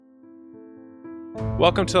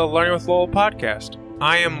Welcome to the Learning with Lowell podcast.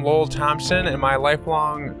 I am Lowell Thompson, and my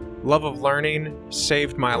lifelong love of learning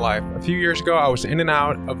saved my life. A few years ago, I was in and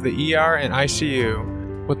out of the ER and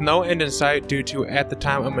ICU with no end in sight due to, at the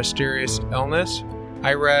time, a mysterious illness.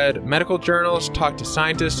 I read medical journals, talked to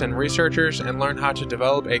scientists and researchers, and learned how to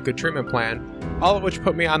develop a good treatment plan, all of which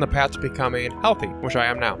put me on the path to becoming healthy, which I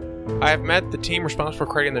am now. I have met the team responsible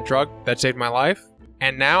for creating the drug that saved my life,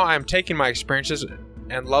 and now I am taking my experiences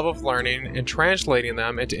and love of learning and translating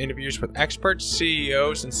them into interviews with experts,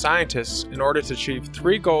 CEOs, and scientists in order to achieve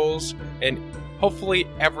 3 goals in hopefully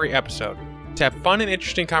every episode. To have fun and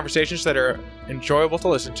interesting conversations that are enjoyable to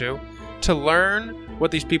listen to learn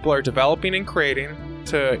what these people are developing and creating,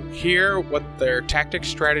 to hear what their tactics,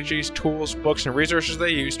 strategies, tools, books, and resources they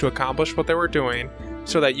use to accomplish what they were doing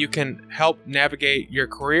so that you can help navigate your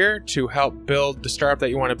career to help build the startup that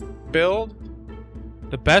you want to build.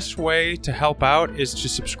 The best way to help out is to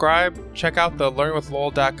subscribe. Check out the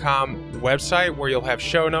learningwithlowell.com website where you'll have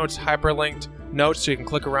show notes, hyperlinked notes so you can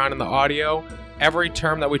click around in the audio. Every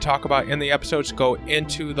term that we talk about in the episodes go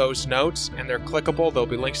into those notes and they're clickable. There'll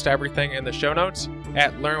be links to everything in the show notes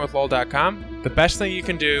at learningwithlowell.com. The best thing you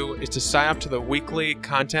can do is to sign up to the weekly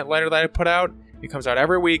content letter that I put out. It comes out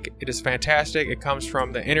every week. It is fantastic. It comes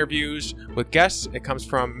from the interviews with guests. It comes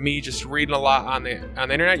from me just reading a lot on the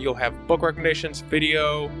internet. You'll have book recommendations,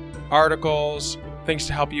 video, articles, things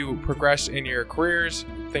to help you progress in your careers,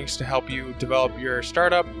 things to help you develop your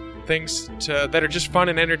startup, things that are just fun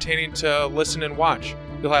and entertaining to listen and watch.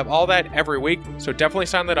 You'll have all that every week, so definitely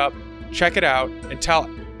sign that up, check it out, and tell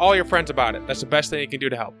all your friends about it. That's the best thing you can do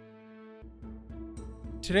to help.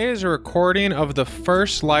 Today is a recording of the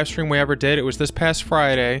first live stream we ever did. It was this past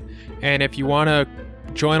Friday, and if you want to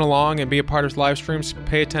join along and be a part of live streams,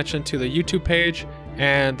 pay attention to the YouTube page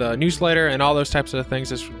and the newsletter and all those types of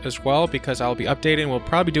things as well, because I'll be updating. We'll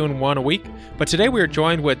probably be doing one a week. But today we are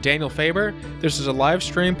joined with Daniel Faber. This is a live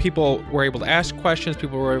stream. People were able to ask questions.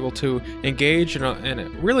 People were able to engage, and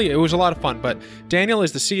it was a lot of fun. But Daniel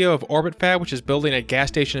is the CEO of Orbit Fab, which is building a gas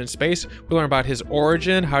station in space. We learn about his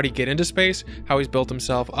origin, how did he get into space, how he's built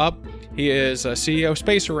himself up. He is a CEO of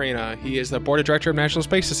Space Arena. He is the board of director of National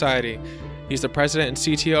Space Society. He's the president and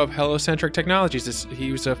CTO of Heliocentric Technologies.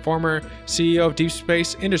 He was a former CEO of Deep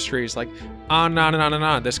Space Industries, like on and on and on and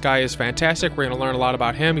on. This guy is fantastic. We're going to learn a lot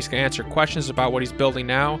about him. He's going to answer questions about what he's building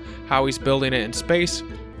now, how he's building it in space,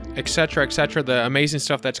 etc., the amazing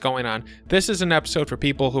stuff that's going on. This is an episode for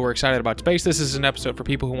people who are excited about space. This is an episode for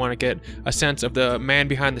people who want to get a sense of the man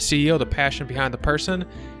behind the CEO, the passion behind the person.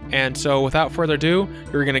 And so without further ado,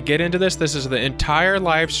 we're going to get into this. This is the entire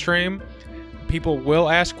live stream. People will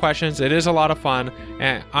ask questions. It is a lot of fun,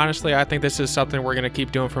 and honestly, I think this is something we're going to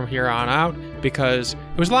keep doing from here on out because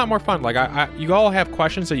it was a lot more fun. Like you all have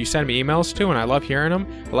questions that you send me emails to, and I love hearing them.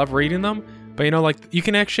 I love reading them. But you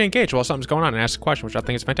can actually engage while something's going on and ask a question, which I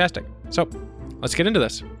think is fantastic. So let's get into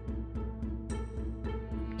this.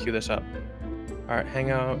 Cue this up. All right,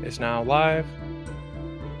 Hangout is now live.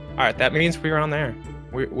 All right, that means we're on there.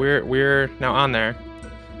 We're now on there,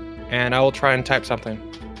 and I will try and type something.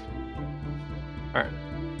 All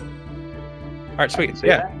right, sweet.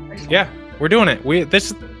 Yeah, we're doing it.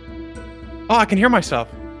 I can hear myself.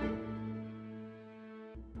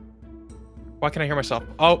 Why can I hear myself?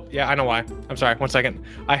 Oh, yeah, I know why. I'm sorry. 1 second.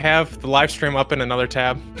 I have the live stream up in another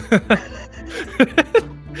tab. I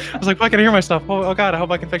was like, why can I hear myself? Oh God, I hope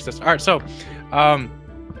I can fix this. All right, so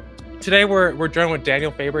today we're joined with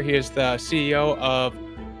Daniel Faber. He is the CEO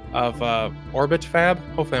of Orbit Fab.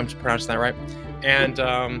 Hopefully I'm pronouncing that right. And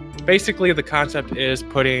basically the concept is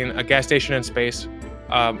putting a gas station in space,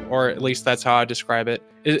 or at least that's how I describe it.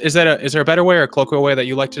 Is there a better way or a colloquial way that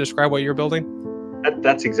you like to describe what you're building?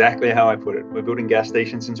 That's exactly how I put it. We're building gas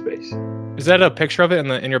stations in space. Is that a picture of it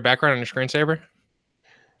in your background on your screensaver?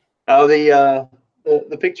 Oh,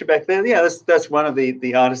 the picture back there. Yeah, that's one of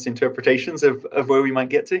the artist's interpretations of where we might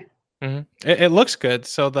get to. Mm-hmm. It looks good.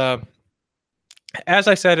 So as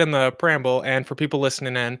I said in the preamble, and for people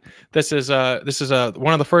listening in, this is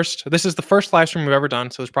the first live stream we've ever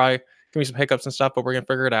done. So there's probably gonna be some hiccups and stuff, but we're gonna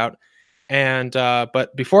figure it out. And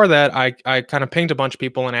but before that, I kind of pinged a bunch of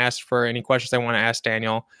people and asked for any questions they want to ask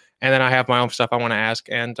Daniel, and then I have my own stuff I want to ask.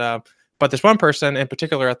 And but this one person in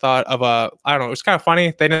particular, I thought of I don't know, it was kind of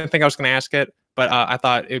funny. They didn't think I was gonna ask it, but I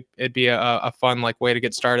thought it'd be a fun way to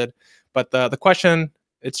get started. But the question.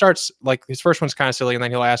 It starts like his first one's kind of silly, and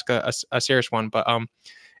then he'll ask a serious one. But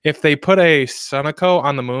if they put a Sunico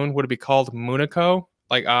on the moon, would it be called Moonico?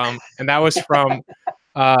 And that was from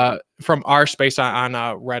our space on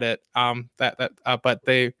Reddit. But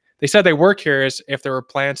they they said they were curious if there were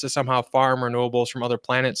plans to somehow farm renewables from other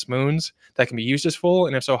planets' moons that can be used as fuel,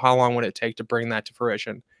 and if so, how long would it take to bring that to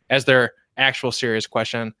fruition? As their actual serious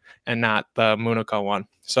question, and not the Moonico one.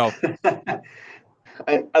 So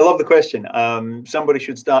I love the question. Somebody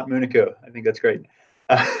should start Moonico. I think that's great.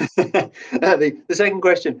 The second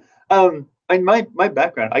question. And my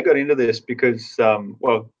background, I got into this because,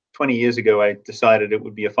 20 years ago, I decided it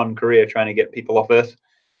would be a fun career trying to get people off Earth,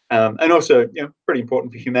 and also, pretty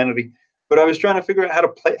important for humanity. But I was trying to figure out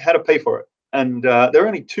how to pay for it, and there are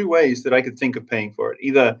only two ways that I could think of paying for it: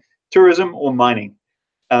 either tourism or mining.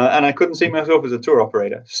 And I couldn't see myself as a tour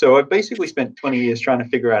operator, so I basically spent 20 years trying to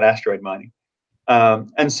figure out asteroid mining.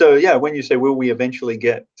 And so, yeah, when you say, will we eventually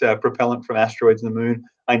get propellant from asteroids and the moon?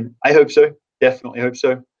 I hope so. Definitely hope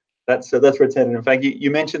so. That's where it's headed. In fact, you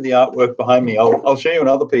mentioned the artwork behind me. I'll show you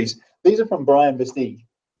another piece. These are from Brian Bastille,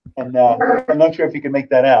 and I'm not sure if you can make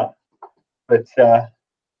that out, but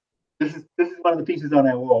this is one of the pieces on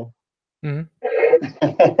our wall.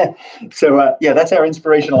 Mm-hmm. So yeah, that's our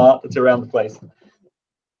inspirational art that's around the place.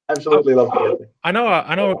 Absolutely love it. I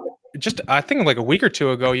know. Just I think like a week or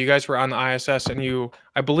two ago, you guys were on the ISS, and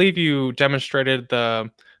I believe you demonstrated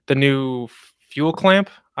the new fuel clamp.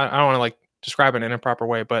 I don't want to like describe it in an improper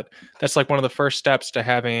way, but that's like one of the first steps to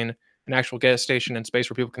having an actual gas station in space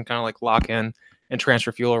where people can kind of like lock in and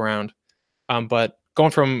transfer fuel around. But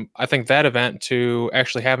going from I think that event to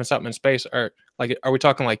actually having something in space, are we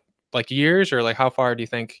talking like years, or like how far do you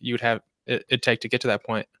think you'd have it take to get to that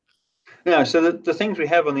point? Yeah, so the things we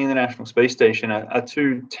have on the International Space Station are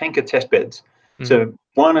two tanker test beds. Mm-hmm. So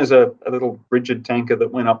one is a little rigid tanker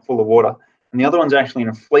that went up full of water, and the other one's actually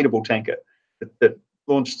an inflatable tanker that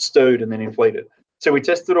launched stowed and then inflated. So we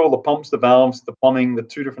tested all the pumps, the valves, the plumbing, the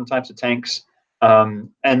two different types of tanks,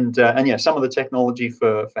 and yeah, some of the technology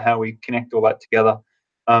for how we connect all that together.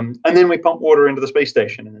 And then we pumped water into the space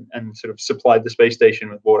station and sort of supplied the space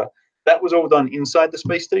station with water. That was all done inside the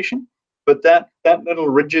space station. But that little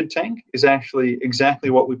rigid tank is actually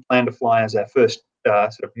exactly what we plan to fly as our first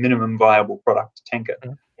sort of minimum viable product tanker.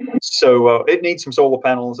 So it needs some solar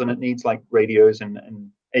panels, and it needs like radios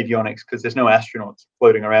and avionics, because there's no astronauts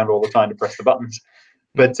floating around all the time to press the buttons.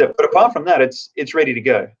 But apart from that, it's ready to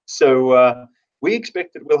go. So we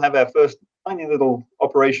expect that we'll have our first tiny little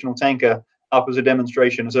operational tanker up as a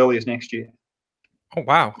demonstration as early as next year. Oh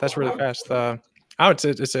wow, that's really fast.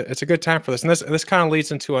 It's a good time for this, and this kind of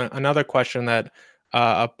leads into another question that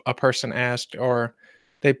a person asked, or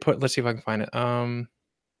they put. Let's see if I can find it.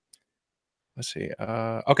 Let's see.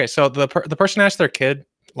 Okay, so the person asked their kid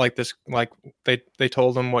like this, like they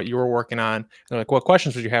told them what you were working on. They're like, what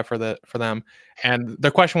questions would you have for them? And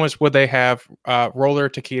the question was, would they have roller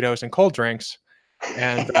taquitos and cold drinks?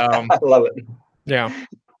 And I love it. Yeah.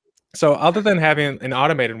 So other than having an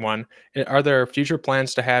automated one, are there future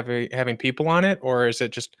plans to having people on it, or is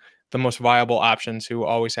it just the most viable option to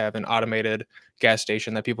always have an automated gas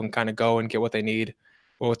station that people can kind of go and get what they need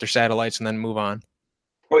with their satellites and then move on?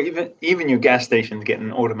 Well, even your gas station's getting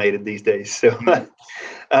automated these days. So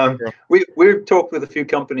we've talked with a few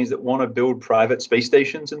companies that want to build private space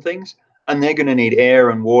stations and things, and they're going to need air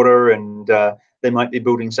and water, and they might be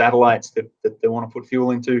building satellites that they want to put fuel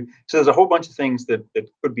into. So there's a whole bunch of things that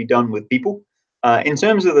could be done with people. In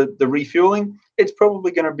terms of the refueling, it's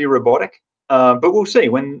probably going to be robotic, but we'll see.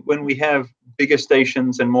 When we have bigger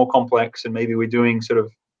stations and more complex, and maybe we're doing sort of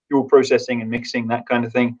fuel processing and mixing, that kind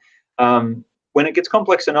of thing, when it gets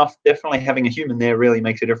complex enough, definitely having a human there really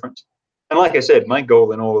makes a difference. And like I said, my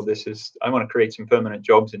goal in all of this is I want to create some permanent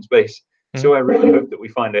jobs in space. Mm-hmm. So I really hope that we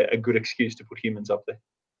find a good excuse to put humans up there.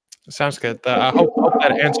 Sounds good. I hope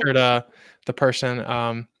that answered the person.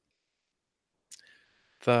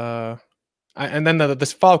 And then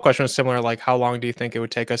this follow-up question was similar. Like, how long do you think it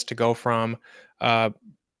would take us to go from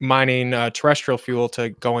mining terrestrial fuel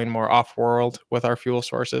to going more off-world with our fuel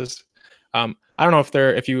sources? I don't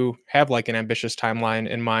know if you have like an ambitious timeline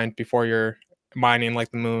in mind before you're mining like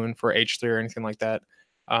the moon for H3 or anything like that.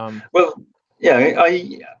 Well,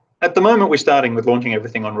 yeah, at the moment we're starting with launching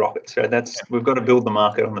everything on rockets. So we've got to build the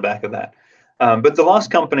market on the back of that. But the last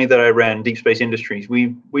company that I ran, Deep Space Industries,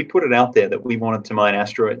 we put it out there that we wanted to mine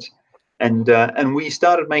asteroids, and we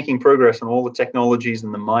started making progress on all the technologies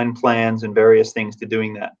and the mine plans and various things to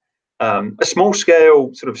doing that. A small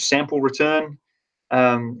scale sort of sample return,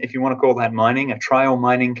 if you want to call that mining, a trial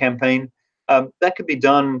mining campaign, that could be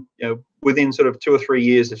done, within sort of 2 or 3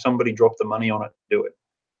 years if somebody dropped the money on it to do it.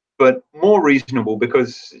 But more reasonable,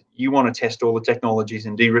 because you want to test all the technologies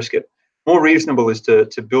and de-risk it, more reasonable is to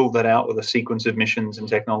build that out with a sequence of missions and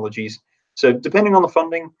technologies. So depending on the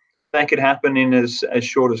funding, that could happen in as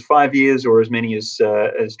short as 5 years or as many as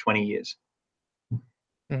 20 years.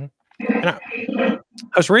 And I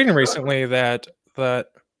was reading recently that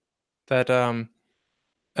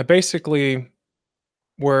basically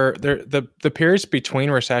where the periods between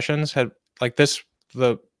recessions had like this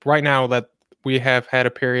the right now that we have had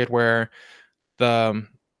a period where the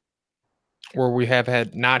where we have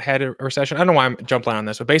had not had a recession. I don't know why I'm jumping on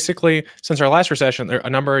this, but basically, since our last recession, a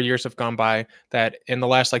number of years have gone by that in the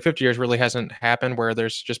last like 50 years really hasn't happened where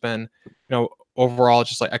there's just been, overall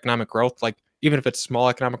just like economic growth. Like even if it's small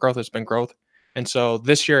economic growth, it's been growth. And so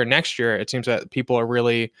this year and next year, it seems that people are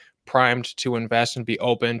really primed to invest and be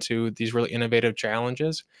open to these really innovative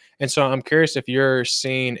challenges. And so I'm curious if you're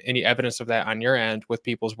seeing any evidence of that on your end with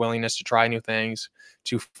people's willingness to try new things,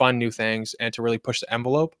 to fund new things, and to really push the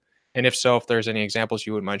envelope. And if so, if there's any examples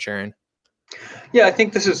you wouldn't mind sharing. Yeah, I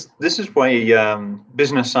think this is why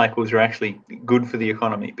business cycles are actually good for the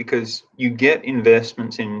economy, because you get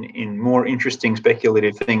investments in more interesting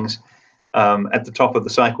speculative things at the top of the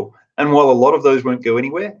cycle. And while a lot of those won't go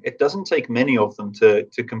anywhere, it doesn't take many of them to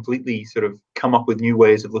completely sort of come up with new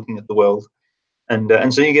ways of looking at the world.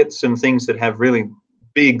 And so you get some things that have really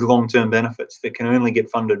big long-term benefits that can only get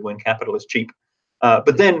funded when capital is cheap.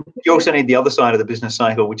 But then you also need the other side of the business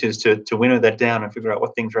cycle, which is to winnow that down and figure out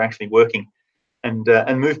what things are actually working, and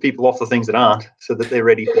move people off the things that aren't, so that they're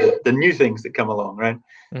ready for the new things that come along, right?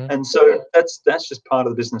 Mm-hmm. And so that's just part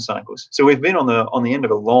of the business cycles. So we've been on the end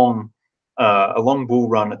of a long bull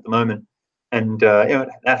run at the moment, and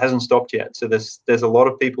that hasn't stopped yet. So there's a lot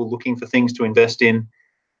of people looking for things to invest in,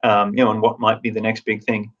 and what might be the next big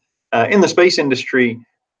thing in the space industry.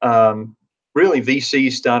 Really,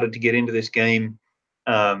 VCs started to get into this game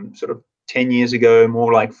sort of 10 years ago,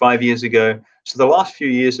 more like 5 years ago. So the last few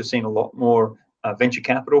years have seen a lot more venture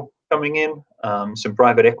capital coming in, some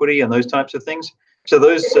private equity and those types of things. So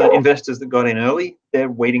those investors that got in early, they're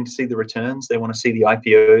waiting to see the returns. They want to see the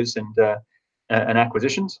IPOs and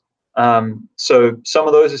acquisitions. So some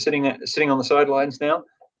of those are sitting on the sidelines now.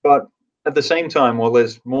 But at the same time, while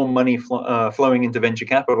there's more money flowing into venture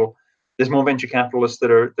capital, there's more venture capitalists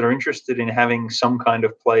that are interested in having some kind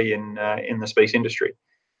of play in the space industry.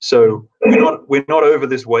 So we're not over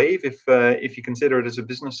this wave if you consider it as a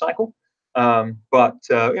business cycle. But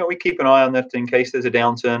we keep an eye on that in case there's a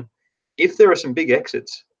downturn. If there are some big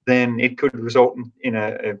exits, then it could result in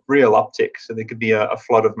a real uptick. So there could be a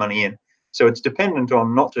flood of money in. So it's dependent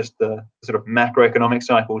on not just the sort of macroeconomic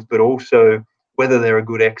cycles, but also whether there are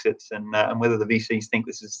good exits and whether the VCs think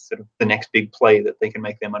this is sort of the next big play that they can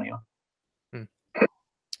make their money on.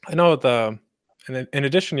 I know and in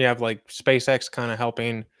addition, you have like SpaceX kind of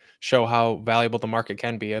helping show how valuable the market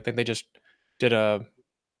can be. I think they just did a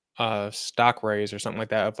stock raise or something like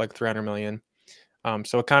that of like 300 million.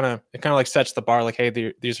 So it kind of like sets the bar, like, hey,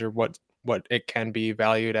 these are what it can be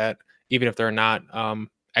valued at, even if there are not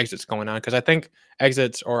exits going on. Because I think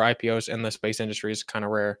exits or IPOs in the space industry is kind of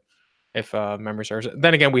rare, if memory serves.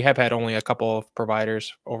 Then again, we have had only a couple of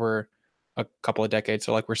providers over a couple of decades,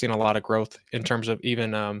 so like we're seeing a lot of growth in terms of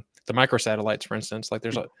even the microsatellites, for instance. Like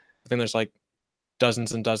I think there's like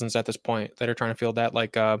dozens and dozens at this point that are trying to field that.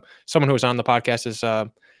 Like someone who was on the podcast is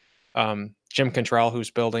Jim Cantrell, who's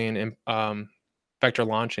building Vector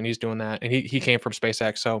Launch, and he's doing that, and he came from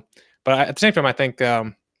SpaceX. So, but at the same time, I think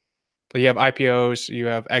you have IPOs, you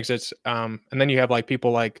have exits, and then you have like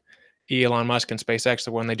people like Elon Musk and SpaceX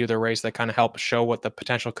that when they do their raise, they kind of help show what the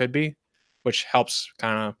potential could be, which helps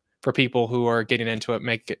kind of for people who are getting into it,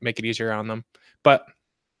 make it easier on them. But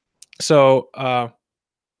so one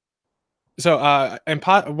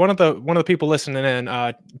of the people listening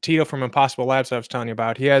in, Tito from Impossible Labs that I was telling you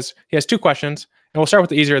about, he has two questions, and we'll start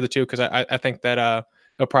with the easier of the two because I think that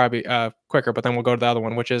it'll probably be quicker, but then we'll go to the other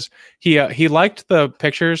one, which is he liked the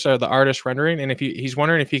pictures or the artist rendering, and he's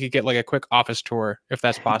wondering if he could get like a quick office tour if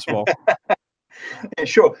that's possible. Yeah,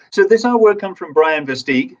 sure. So this artwork comes from Brian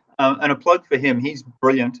Versteeg, and a plug for him. He's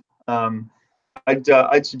brilliant.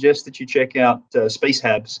 I'd suggest that you check out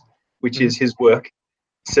SpaceHabs, which is his work.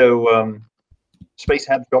 So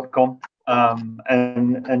spacehabs.com,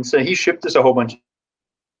 and so he shipped us a whole bunch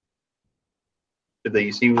of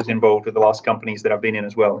these. He was involved with the last companies that I've been in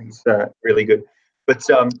as well. He's really good. But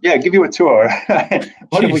give you a tour.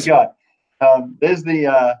 What have we got? There's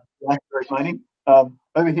the BlackBerry mining.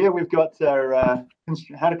 Over here we've got our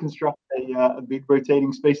how to construct a big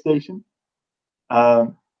rotating space station.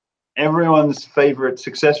 Everyone's favorite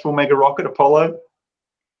successful mega rocket, Apollo.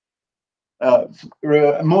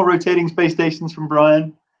 More rotating space stations from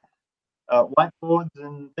Brian. Whiteboards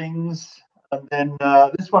and things. And then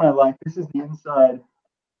this one I like. This is the inside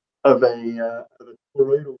of a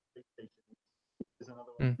toroidal space station. There's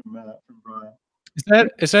another one from Brian.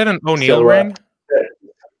 Is that an O'Neill ring?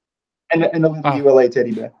 and a little Oh, ULA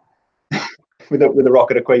teddy bear with a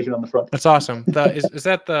rocket equation on the front. that's awesome. Is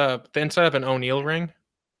that the inside of an O'Neill ring?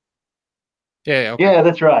 Yeah. Okay. Yeah,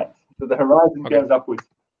 that's right. So the horizon Okay. goes upwards.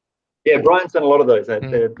 Yeah, Brian's done a lot of those.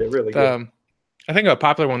 They're really good. I think a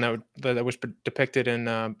popular one that was depicted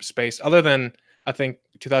in space, other than I think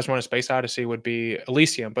 2001: A Space Odyssey, would be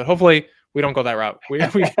Elysium. But hopefully we don't go that route. We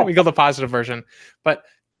go the positive version. But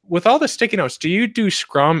with all the sticky notes, do you do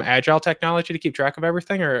Scrum Agile technology to keep track of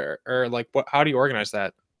everything, or like what? How do you organize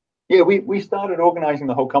that? Yeah, we started organizing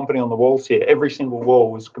the whole company on the walls here. Every single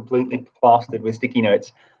wall was completely plastered with sticky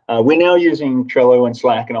notes. We're now using Trello and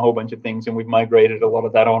Slack and a whole bunch of things, and we've migrated a lot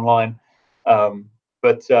of that online.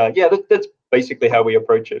 Yeah, that's basically how we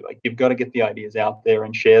approach it. Like, you've got to get the ideas out there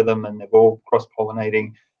and share them, and they're all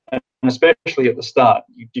cross-pollinating. And especially at the start,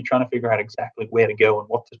 you're trying to figure out exactly where to go and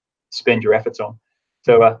what to spend your efforts on.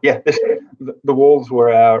 So the walls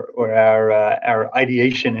were our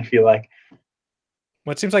ideation, if you like.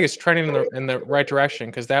 Well, it seems like it's trending in the right direction,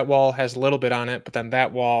 because that wall has a little bit on it, but then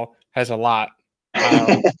that wall has a lot.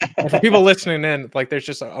 And for people listening in, like, there's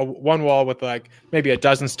just a one wall with like maybe a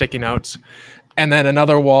dozen sticky notes, and then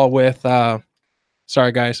another wall with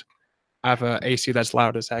sorry guys, I have a AC that's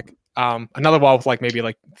loud as heck. Another wall with like maybe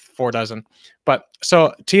like 4 dozen. But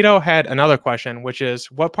so Tito had another question, which is,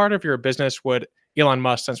 what part of your business would Elon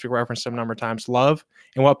Musk, since we referenced him a number of times, love,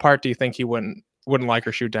 and what part do you think he wouldn't like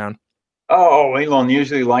or shoot down? Oh, Elon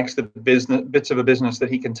usually likes the bits of a business that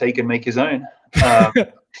he can take and make his own.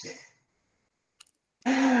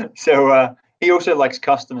 So he also likes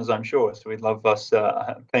customers, I'm sure. So we'd love us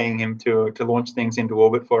paying him to launch things into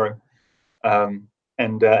orbit for him.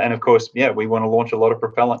 And of course, yeah, we want to launch a lot of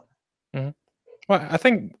propellant. Mm-hmm. Well, I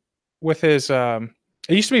think with his, it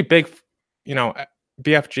used to be big,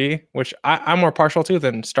 BFG, which I'm more partial to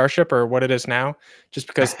than Starship or what it is now, just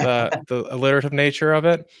because the alliterative nature of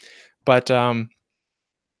it. But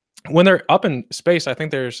when they're up in space, I think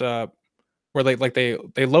there's where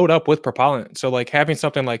they load up with propellant. So like having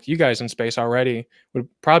something like you guys in space already would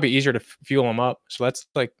probably be easier to fuel them up. So that's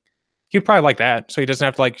like, he'd probably like that. So he doesn't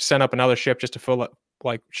have to like send up another ship just to fill up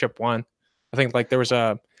like ship one. I think like there was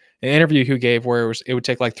an interview he gave where it would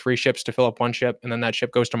take like 3 ships to fill up one ship, and then that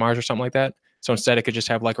ship goes to Mars or something like that. So instead it could just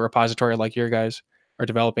have like a repository like your guys are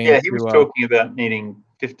developing. Yeah, he was talking about needing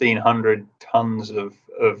 1,500 tons of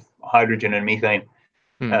hydrogen and methane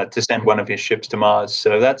to send one of his ships to Mars.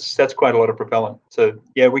 So that's quite a lot of propellant. So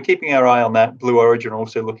yeah, we're keeping our eye on that. Blue Origin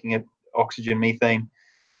also looking at oxygen, methane.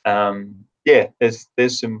 Yeah,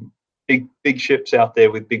 there's some big ships out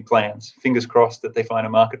there with big plans. Fingers crossed that they find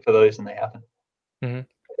a market for those, and they happen. Mm-hmm.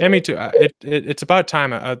 Yeah, me too. It's about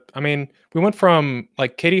time. I mean, we went from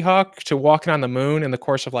like Kitty Hawk to walking on the moon in the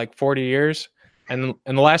course of like 40 years. And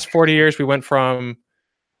in the last 40 years, we went from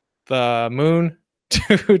the moon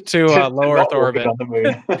to low Earth orbit. On the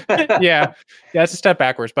moon. Yeah, it's a step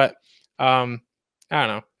backwards, but I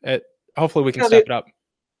don't know. Hopefully we can step it up.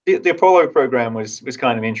 The Apollo program was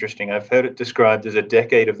kind of interesting. I've heard it described as a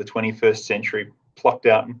decade of the 21st century plucked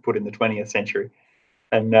out and put in the 20th century,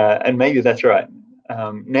 and maybe that's right.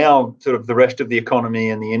 Now, sort of the rest of the economy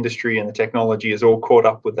and the industry and the technology is all caught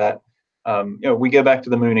up with that. We go back to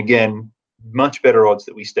the moon again, much better odds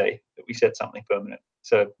that we stay, that we set something permanent.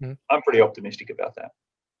 So I'm pretty optimistic about that.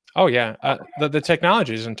 Oh yeah, the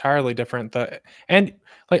technology is entirely different. And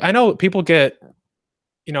like I know people get,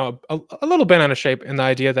 a little bent out of shape in the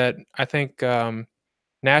idea that I think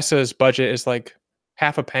NASA's budget is like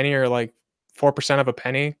half a penny or like 4% of a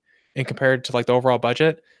penny in compared to like the overall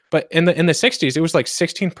budget. But in the 60s, it was like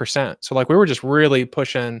 16%. So like we were just really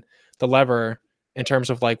pushing the lever in terms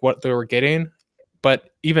of like what they were getting.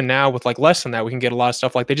 But even now with like less than that, we can get a lot of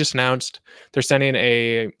stuff. Like they just announced they're sending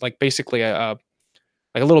basically a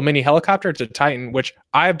little mini helicopter to Titan, which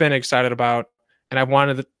I've been excited about, and I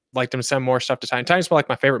wanted like them to send more stuff to Titan. Titan's like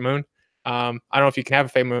my favorite moon. I don't know if you can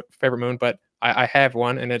have a favorite moon, but I have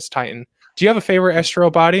one, and it's Titan. Do you have a favorite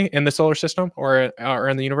asteroid body in the solar system or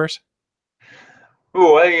in the universe?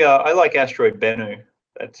 Oh, I like asteroid Bennu.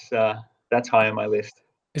 That's high on my list.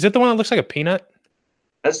 Is it the one that looks like a peanut?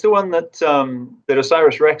 That's the one that that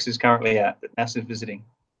OSIRIS-REx is currently at, that NASA's visiting.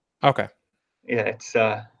 Okay. Yeah, it's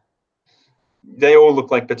they all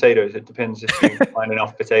look like potatoes. It depends if you find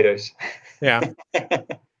enough potatoes. Yeah.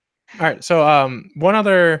 All right. So one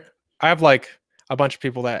other, I have like a bunch of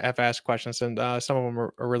people that have asked questions, and some of them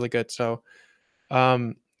are really good. So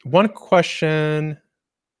one question,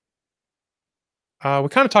 we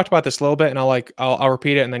kind of talked about this a little bit, and I'll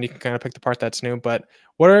repeat it, and then you can kind of pick the part that's new. But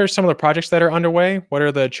what are some of the projects that are underway? What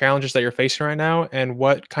are the challenges that you're facing right now? And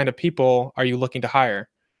what kind of people are you looking to hire?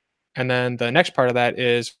 And then the next part of that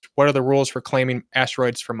is, what are the rules for claiming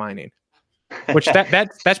asteroids for mining? Which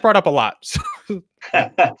that's brought up a lot. All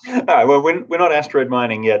right. Well, we're not asteroid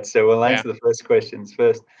mining yet, so we'll answer the first questions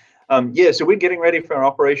first. So we're getting ready for an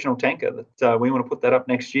operational tanker that we want to put that up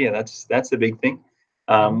next year. That's the big thing.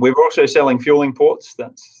 We're also selling fueling ports.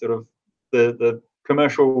 That's sort of the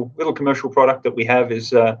little commercial product that we have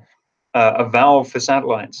is a valve for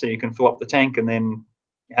satellites, so you can fill up the tank and then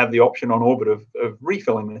have the option on orbit of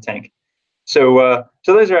refilling the tank. So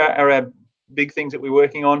those are our big things that we're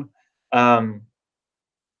working on.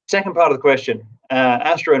 Second part of the question,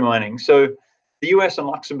 asteroid mining. So the US and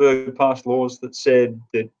Luxembourg passed laws that said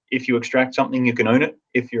that if you extract something, you can own it.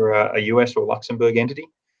 If you're a US or Luxembourg entity,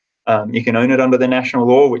 you can own it under the national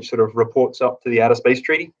law, which sort of reports up to the Outer Space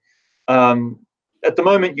Treaty. At the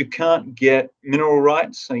moment, you can't get mineral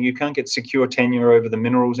rights, so you can't get secure tenure over the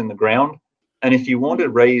minerals in the ground. And if you want to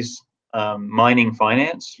raise mining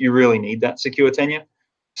finance, you really need that secure tenure.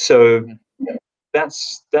 So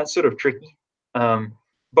that's sort of tricky.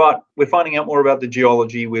 But we're finding out more about the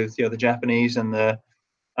geology with the Japanese and the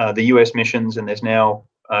US missions, and there's now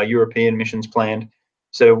European missions planned.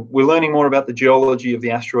 So we're learning more about the geology of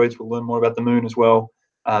the asteroids. We'll learn more about the moon as well.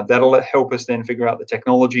 That'll help us then figure out the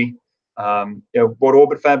technology. What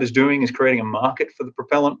OrbitFab is doing is creating a market for the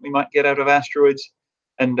propellant we might get out of asteroids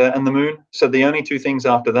and the moon. So the only two things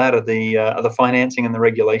after that are the financing and the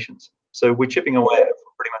regulations. So we're chipping away at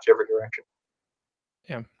pretty much every direction.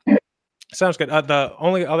 Yeah. Sounds good. The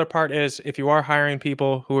only other part is if you are hiring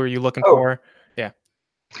people, who are you looking for?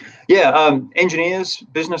 Engineers,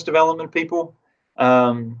 business development people.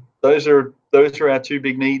 Those are our two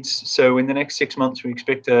big needs. So in the next 6 months, we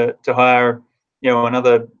expect to hire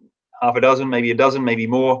another half a dozen, maybe a dozen, maybe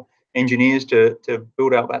more engineers to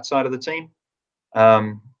build out that side of the team.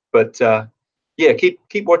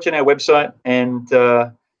 Keep watching our website, and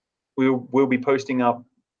we'll be posting up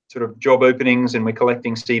sort of job openings, and we're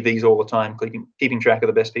collecting CVs all the time, keeping track of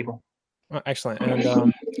the best people. Excellent.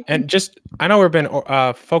 And just, I know we've been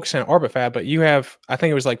focusing on OrbitFab, but you have, I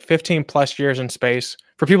think it was like 15 plus years in space.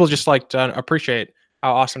 For people just like to appreciate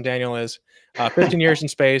how awesome Daniel is. 15 years in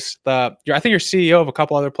space. I think you're CEO of a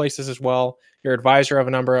couple other places as well. You're advisor of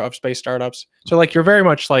a number of space startups. So like you're very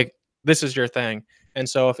much like, this is your thing. And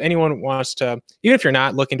so if anyone wants to, even if you're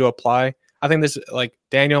not looking to apply, I think this, like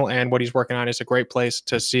Daniel and what he's working on, is a great place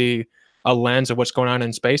to see a lens of what's going on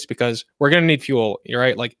in space, because we're going to need fuel,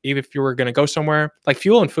 right? Like even if you were going to go somewhere, like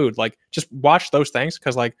fuel and food, like just watch those things,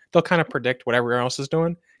 because like they'll kind of predict what everyone else is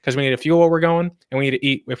doing, because we need to fuel where we're going and we need to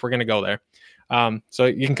eat if we're going to go there. So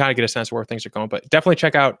you can kind of get a sense of where things are going, but definitely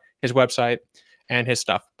check out his website and his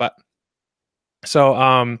stuff. But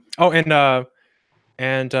so,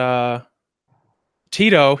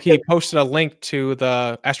 Tito, he posted a link to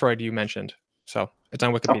the asteroid you mentioned, so it's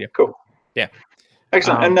on Wikipedia. Oh, cool. Yeah.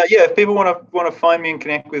 Excellent. If people want to find me and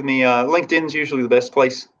connect with me, LinkedIn's usually the best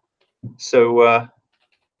place. So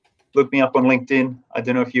look me up on LinkedIn. I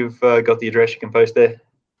don't know if you've got the address. You can post there.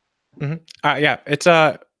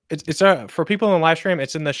 It's for people in the live stream,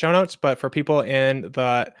 it's in the show notes, but for people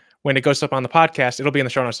when it goes up on the podcast, it'll be in the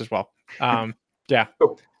show notes as well.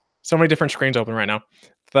 Cool. So many different screens open right now.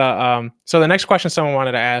 So the next question someone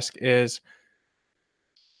wanted to ask is,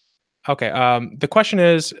 the question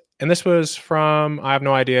is, and this was from, I have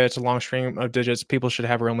no idea, it's a long string of digits. People should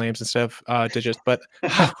have real names instead of digits, but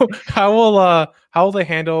how will they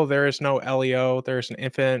handle there is no LEO, there's an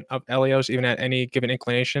infinite of LEOs even at any given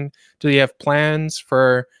inclination? Do you have plans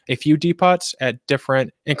for a few depots at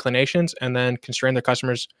different inclinations and then constrain their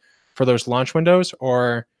customers for those launch windows?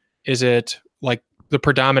 Or is it like the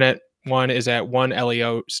predominant one is at one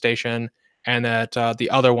LEO station and that the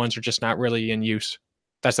other ones are just not really in use?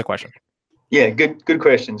 That's the question. Yeah, good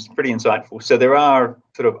questions. Pretty insightful. So there are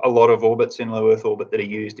sort of a lot of orbits in low Earth orbit that are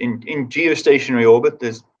used. In geostationary orbit,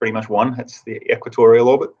 there's pretty much one. That's the equatorial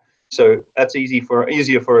orbit. So that's easier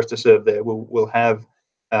for us to serve there. We'll have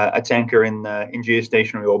a tanker in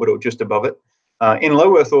geostationary orbit or just above it. In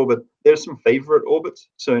low Earth orbit, there's some favorite orbits.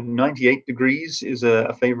 So 98 degrees is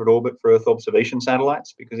a favorite orbit for Earth observation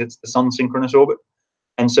satellites because it's the sun synchronous orbit.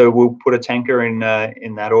 And so we'll put a tanker in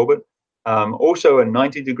that orbit. Also,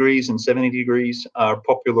 90 degrees and 70 degrees are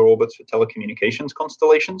popular orbits for telecommunications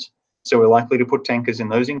constellations. So we're likely to put tankers in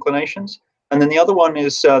those inclinations. And then the other one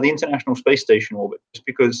is the International Space Station orbit, just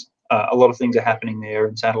because a lot of things are happening there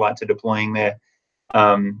and satellites are deploying there.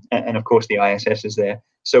 And of course, the ISS is there.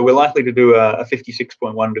 So we're likely to do a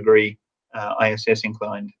 56.1 degree ISS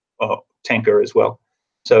inclined tanker as well.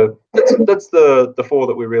 So that's the four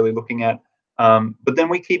that we're really looking at. But then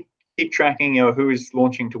we keep tracking, who is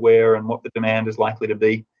launching to where and what the demand is likely to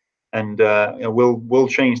be, and we'll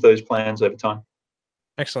change those plans over time.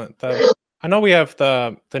 Excellent. I know we have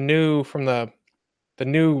the new from the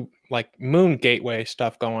new like moon gateway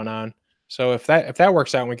stuff going on. So if that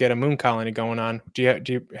works out and we get a moon colony going on, do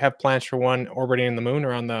you have plans for one orbiting the moon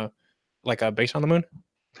or on the like a base on the moon?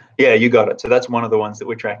 Yeah, you got it. So that's one of the ones that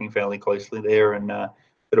we're tracking fairly closely there, and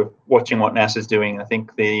sort of watching what NASA's doing. I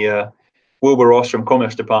think the Wilbur Ross from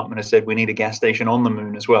Commerce Department has said we need a gas station on the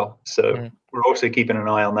moon as well. So we're also keeping an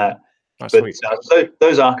eye on that. Oh, But sweet. so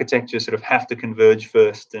those architectures sort of have to converge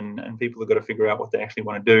first, and people have got to figure out what they actually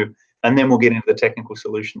want to do, and then we'll get into the technical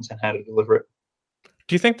solutions and how to deliver it.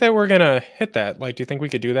 Do you think that we're gonna hit that? Like, do you think we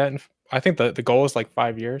could do that? I think the goal is like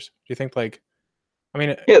 5 years. Do you think like? I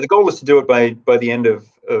mean, Yeah, the goal is to do it by the end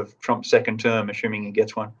of Trump's second term, assuming he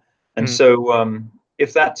gets one. And so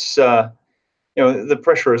if that's the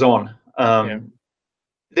pressure is on. yeah.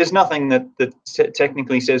 There's nothing that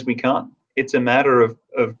technically says we can't. It's a matter of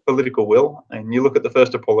political will. And you look at the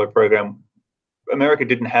first Apollo program, America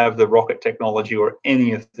didn't have the rocket technology or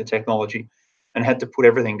any of the technology and had to put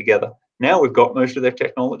everything together. Now we've got most of their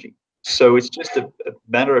technology. So it's just a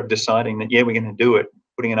matter of deciding that, yeah, we're going to do it,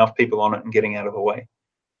 putting enough people on it and getting out of the way.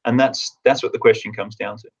 And that's what the question comes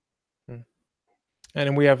down to. And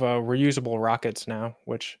then we have reusable rockets now,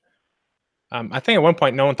 which I think at one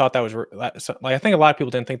point no one thought that was like I think a lot of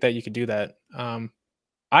people didn't think that you could do that.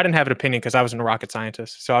 I didn't have an opinion because I wasn't a rocket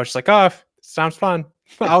scientist, so I was just like, "Oh, sounds fun.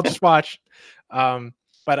 I'll just watch."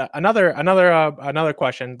 But another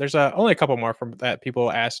question. There's only a couple more from that people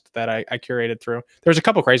asked that I curated through. There's a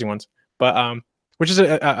couple crazy ones, but which is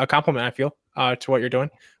a compliment I feel to what you're doing.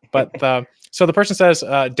 But so the person says,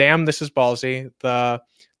 "Damn, this is ballsy."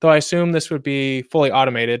 Though I assume this would be fully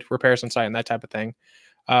automated, repairs on site and that type of thing.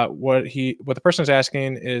 What the person is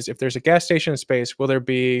asking is if there's a gas station in space, will there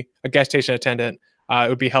be a gas station attendant? It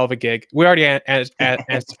would be hell of a gig. We already answered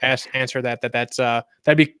that.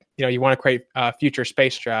 That'd be you want to create future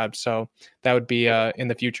space jobs, so that would be in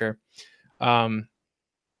the future. So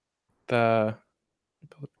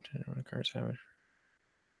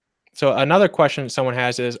another question someone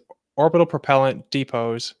has is orbital propellant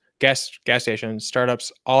depots, gas stations,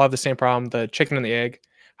 startups all have the same problem, the chicken and the egg.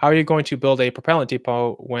 How are you going to build a propellant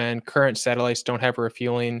depot when current satellites don't have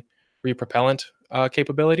refueling repropellant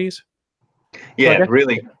capabilities? Yeah,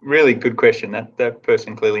 really, really good question. That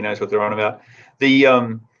person clearly knows what they're on about.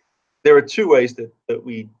 There are two ways that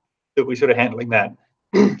we sort of handling that.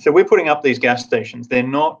 So we're putting up these gas stations. They're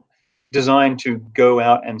not designed to go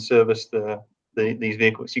out and service these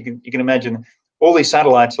vehicles. You can imagine all these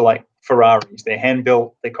satellites are like Ferraris. They're hand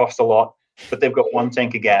built. They cost a lot, but they've got one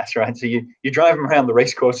tank of gas, right? So you drive them around the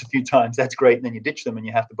race course a few times. That's great, and then you ditch them and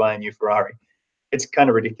you have to buy a new Ferrari. It's kind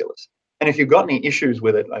of ridiculous. And if you've got any issues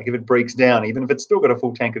with it, like if it breaks down, even if it's still got a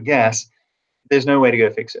full tank of gas, there's no way to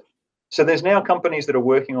go fix it. So there's now companies that are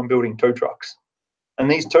working on building tow trucks.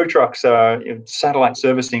 And these tow trucks are satellite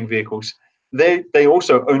servicing vehicles. They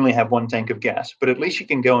also only have one tank of gas, but at least you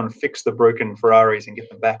can go and fix the broken Ferraris and get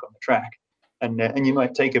them back on the track. And you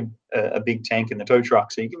might take a big tank in the tow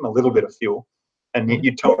truck, so you give them a little bit of fuel, and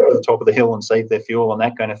you tow them to the top of the hill and save their fuel and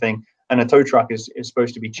that kind of thing. And a tow truck is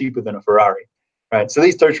supposed to be cheaper than a Ferrari. Right, so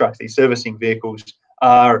these tow trucks, these servicing vehicles,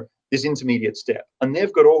 are this intermediate step, and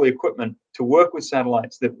they've got all the equipment to work with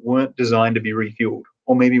satellites that weren't designed to be refueled,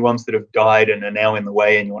 or maybe ones that have died and are now in the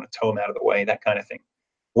way, and you want to tow them out of the way, that kind of thing.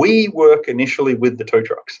 We work initially with the tow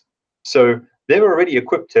trucks, so they're already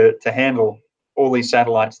equipped to handle all these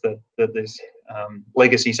satellites, these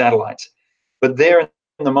legacy satellites, but they're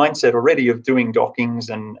in the mindset already of doing dockings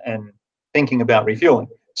and thinking about refueling.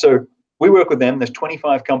 So we work with them. There's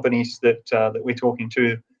 25 companies that we're talking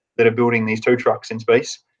to that are building these tow trucks in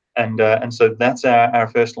space, and so that's our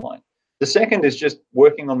first line. The second is just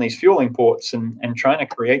working on these fueling ports and trying to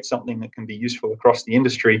create something that can be useful across the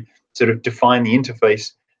industry, sort of define the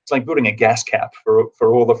interface. It's like building a gas cap for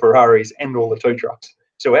all the Ferraris and all the tow trucks.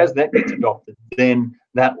 So as that gets adopted, then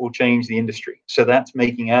that will change the industry. So that's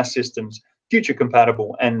making our systems future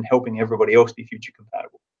compatible and helping everybody else be future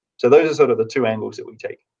compatible. So those are sort of the two angles that we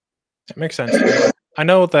take. That makes sense. I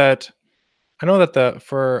know that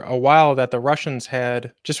for a while that the Russians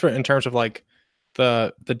had in terms of like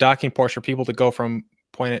the docking ports for people to go from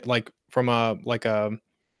from a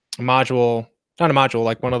module, not a module,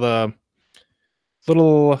 like one of the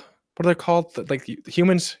little, what are they called? Like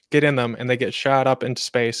humans get in them and they get shot up into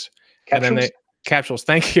space. Capsules? And then capsules.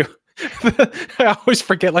 Thank you. I always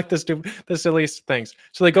forget like the silliest things.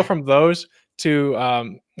 So they go from those to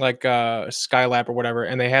Skylab or whatever,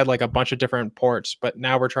 and they had like a bunch of different ports, but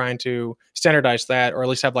now we're trying to standardize that, or at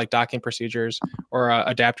least have like docking procedures or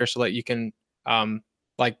adapters so that you can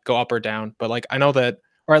like go up or down. But like I know that,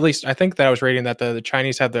 or at least I think that I was reading that the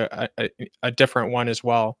Chinese had a different one as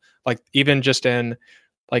well. Like even just in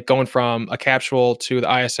like going from a capsule to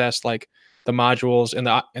the ISS, like the modules in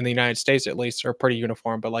the United States at least are pretty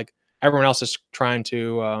uniform, but like everyone else is trying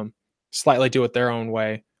to slightly do it their own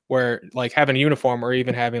way. Where like having a uniform or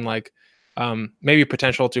even having like maybe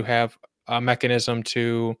potential to have a mechanism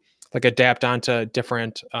to like adapt onto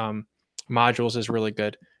different modules is really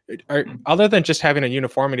good. Other than just having a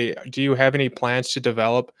uniformity, do you have any plans to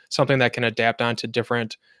develop something that can adapt onto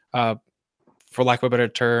different, uh, for lack of a better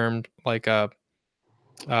term, like holes?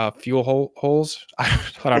 I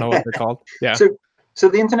don't know what they're called. Yeah. So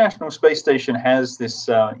the International Space Station has this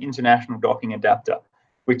international docking adapter,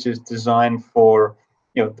 which is designed for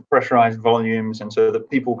the pressurized volumes, and so that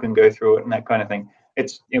people can go through it and that kind of thing.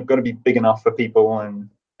 It's got to be big enough for people, and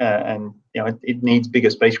it needs bigger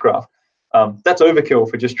spacecraft. That's overkill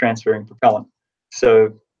for just transferring propellant.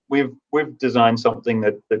 So we've designed something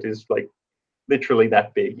that is like literally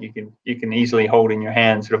that big. You can easily hold in your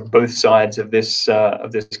hand sort of both sides of this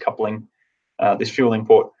coupling, this fueling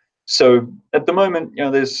port. So at the moment,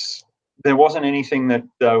 there wasn't anything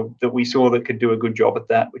that we saw that could do a good job at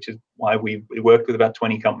that, which is why we worked with about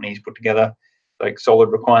 20 companies, put together like solid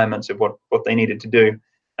requirements of what they needed to do,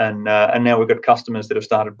 and now we've got customers that have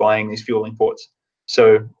started buying these fueling ports.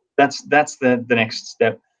 So that's the next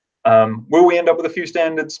step. Will we end up with a few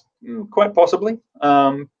standards? Quite possibly.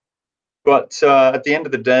 But at the end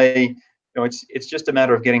of the day, it's just a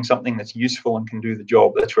matter of getting something that's useful and can do the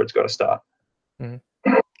job. That's where it's got to start. Mm-hmm.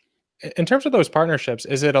 In terms of those partnerships,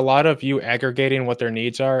 is it a lot of you aggregating what their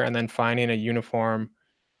needs are and then finding a uniform,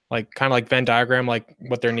 like kind of like Venn diagram, like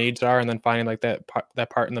what their needs are, and then finding like that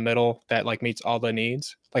part in the middle that like meets all the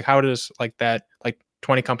needs? Like how does like that, like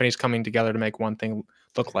 20 companies coming together to make one thing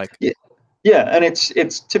look like? Yeah, and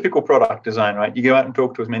it's typical product design, right? You go out and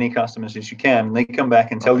talk to as many customers as you can, and they come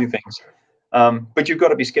back and tell you things. But you've got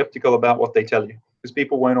to be skeptical about what they tell you, because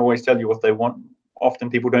people won't always tell you what they want. Often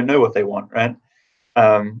people don't know what they want, right?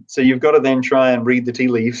 So you've got to then try and read the tea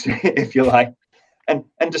leaves, if you like, and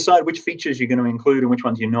decide which features you're going to include and which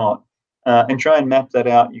ones you're not, and try and map that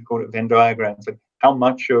out. You call it Venn diagrams. Like how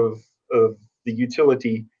much of the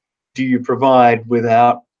utility do you provide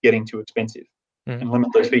without getting too expensive, and limit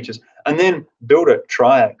those features, and then build it,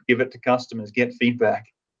 try it, give it to customers, get feedback,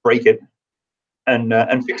 break it,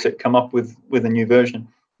 and fix it. Come up with a new version.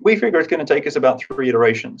 We figure it's going to take us about 3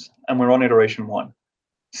 iterations, and we're on iteration 1.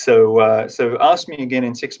 So ask me again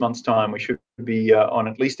in 6 months' time. We should be on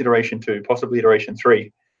at least iteration 2, possibly iteration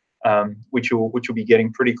 3, which will be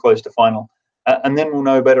getting pretty close to final. And then we'll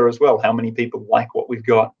know better as well how many people like what we've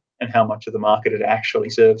got and how much of the market it actually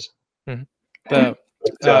serves. Mm-hmm.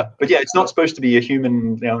 But yeah, it's not supposed to be a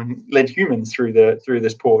human, led humans through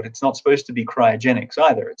this port. It's not supposed to be cryogenics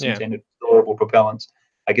either. It's intended for storable propellants.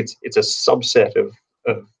 Like it's a subset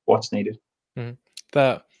of what's needed.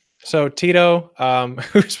 Mm-hmm. So Tito,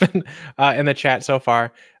 who's been in the chat so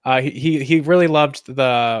far, he really loved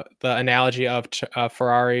the analogy of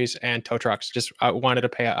Ferraris and tow trucks. Just wanted to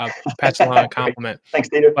pass along a compliment. Thanks,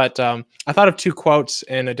 Tito. But I thought of 2 quotes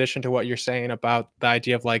in addition to what you're saying about the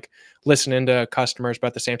idea of like listening to customers, but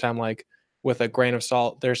at the same time, like with a grain of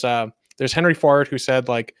salt. There's Henry Ford who said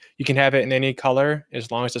like you can have it in any color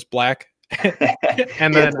as long as it's black.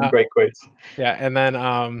 And then some great quotes. Yeah, and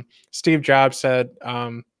then Steve Jobs said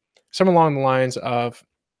something along the lines of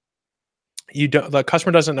the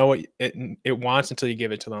customer doesn't know what it wants until you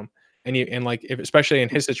give it to them. And like especially in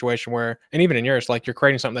his situation and even in yours, like you're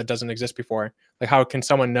creating something that doesn't exist before. Like how can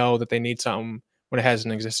someone know that they need something when it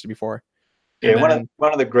hasn't existed before? Yeah,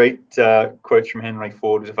 one of the great quotes from Henry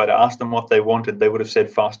Ford is, if I'd asked them what they wanted, they would have said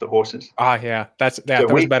faster horses. Yeah, that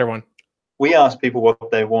was a better one. We ask people what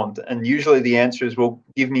they want, and usually the answer is, well,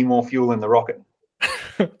 give me more fuel in the rocket.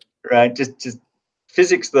 Right? Just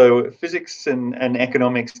physics, though, physics and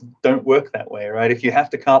economics don't work that way, right? If you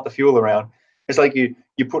have to cart the fuel around, it's like you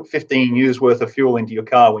put 15 years worth of fuel into your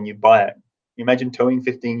car when you buy it. You imagine towing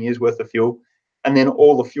 15 years worth of fuel, and then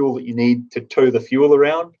all the fuel that you need to tow the fuel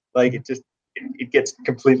around, like it gets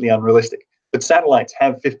completely unrealistic. But satellites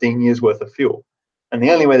have 15 years worth of fuel, and the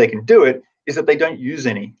only way they can do it is that they don't use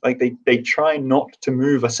any. Like they try not to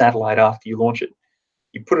move a satellite after you launch it.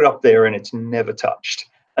 You put it up there and it's never touched.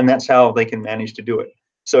 And that's how they can manage to do it.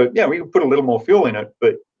 So yeah, we can put a little more fuel in it,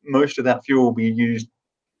 but most of that fuel will be used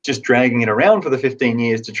just dragging it around for the 15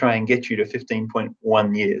 years to try and get you to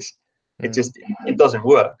 15.1 years. It doesn't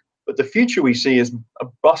work. But the future we see is a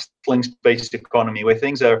bustling space economy where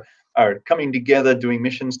things are coming together, doing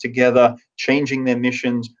missions together, changing their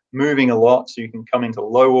missions, moving a lot, so you can come into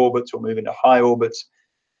low orbits or move into high orbits.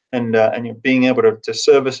 and being able to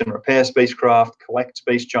service and repair spacecraft, collect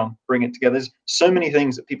space junk, bring it together. There's so many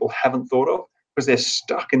things that people haven't thought of because they're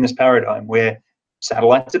stuck in this paradigm where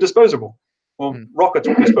satellites are disposable. Well, rockets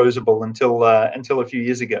were disposable until a few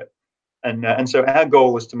years ago. And so our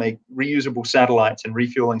goal is to make reusable satellites and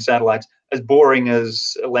refueling satellites as boring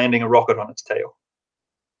as landing a rocket on its tail.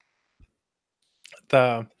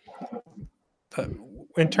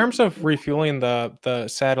 In terms of refueling the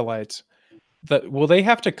satellites, will they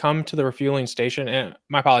have to come to the refueling station? And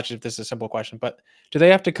my apologies if this is a simple question, but do they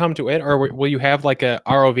have to come to it, or will you have like a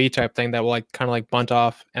ROV type thing that will like kind of like bunt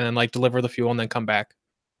off and then like deliver the fuel and then come back?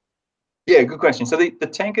 Yeah, good question. So the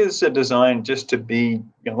tankers are designed just to be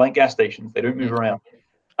like gas stations. They don't move around.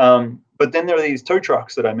 But then there are these tow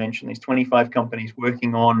trucks that I mentioned, these 25 companies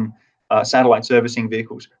working on satellite servicing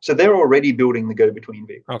vehicles. So they're already building the go-between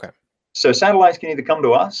vehicle. Okay. So satellites can either come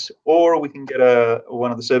to us, or we can get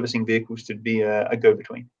one of the servicing vehicles to be a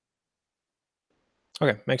go-between.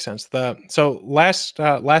 Okay, makes sense. So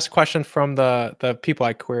last question from the people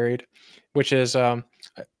I queried, which is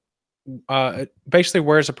basically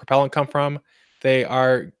where does the propellant come from? They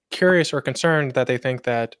are curious or concerned that they think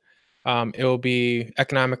that it will be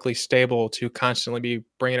economically stable to constantly be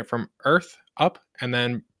bringing it from Earth up and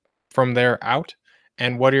then from there out.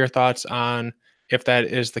 And what are your thoughts on if that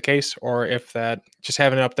is the case, or if that just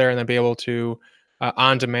having it up there and then be able to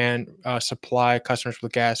on demand supply customers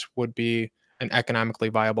with gas would be an economically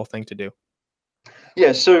viable thing to do?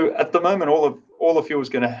 Yeah, so at the moment, all the fuel is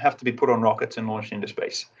going to have to be put on rockets and launched into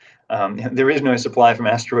space. There is no supply from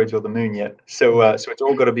asteroids or the moon yet, so it's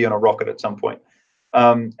all got to be on a rocket at some point.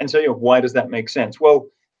 And so, why does that make sense? Well,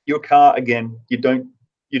 your car, again, you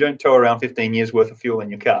don't tow around 15 years worth of fuel in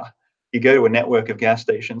your car. You go to a network of gas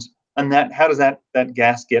stations, and how does that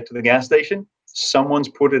gas get to the gas station? Someone's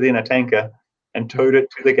put it in a tanker and towed it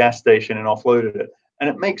to the gas station and offloaded it. And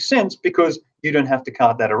it makes sense because you don't have to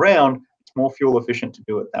cart that around. It's more fuel efficient to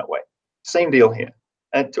do it that way. Same deal here.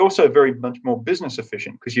 And it's also very much more business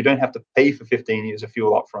efficient because you don't have to pay for 15 years of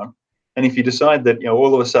fuel up front. And if you decide that,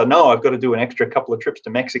 all of a sudden, I've got to do an extra couple of trips to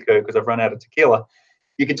Mexico because I've run out of tequila,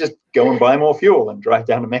 you could just go and buy more fuel and drive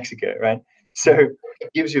down to Mexico, right? So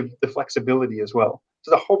it gives you the flexibility as well.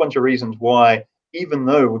 So there's a whole bunch of reasons why, even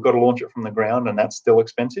though we've got to launch it from the ground and that's still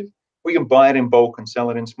expensive, we can buy it in bulk and sell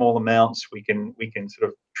it in small amounts. We can sort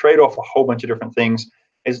of trade off a whole bunch of different things.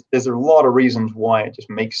 There's a lot of reasons why it just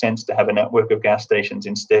makes sense to have a network of gas stations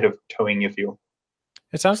instead of towing your fuel.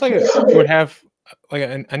 It sounds like it would have like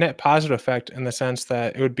a net positive effect in the sense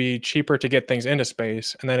that it would be cheaper to get things into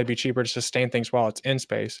space, and then it'd be cheaper to sustain things while it's in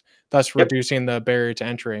space, thus reducing the barrier to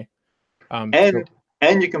entry.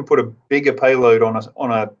 And you can put a bigger payload on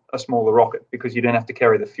a smaller rocket because you don't have to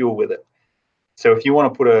carry the fuel with it. So if you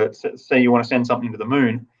want to say you want to send something to the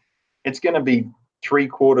moon, it's going to be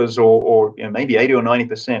 3/4 or maybe 80 or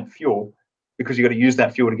 90% fuel because you got to use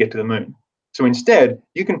that fuel to get to the moon. So instead,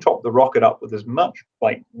 you can top the rocket up with as much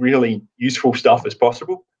like really useful stuff as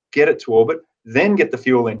possible, get it to orbit, then get the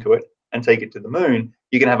fuel into it and take it to the moon.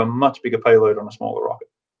 You can have a much bigger payload on a smaller rocket.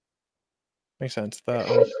 Makes sense.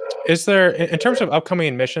 Is there, in terms of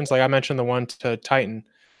upcoming missions, like I mentioned the one to Titan,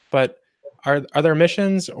 but are there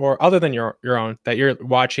missions or other than your own that you're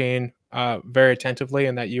watching very attentively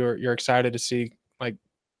and that you're excited to see like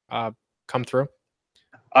come through?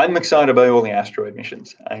 I'm excited about all the asteroid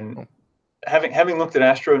missions. And having looked at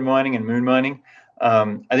asteroid mining and moon mining,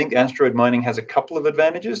 I think asteroid mining has a couple of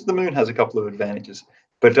advantages. The moon has a couple of advantages.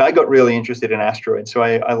 But I got really interested in asteroids, so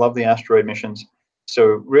I love the asteroid missions. So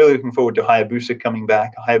really looking forward to Hayabusa coming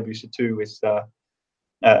back. Hayabusa 2 is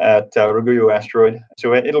at Ryugu asteroid.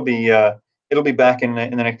 So it'll be back in the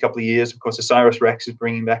next couple of years. Of course, OSIRIS-REx is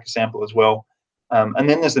bringing back a sample as well. And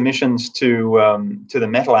then there's the missions to the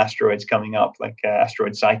metal asteroids coming up, like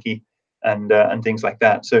asteroid Psyche and things like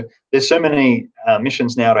that. So there's so many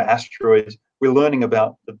missions now to asteroids. We're learning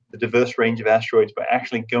about the diverse range of asteroids by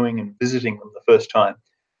actually going and visiting them the first time.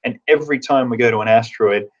 And every time we go to an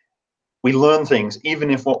asteroid, we learn things,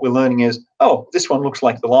 even if what we're learning is, this one looks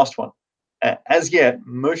like the last one. As yet,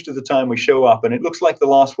 most of the time we show up and it looks like the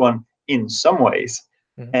last one in some ways,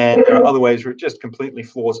 and there are other ways where it just completely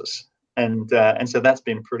floors us. And so that's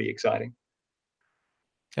been pretty exciting.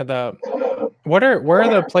 And where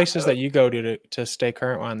are the places that you go to stay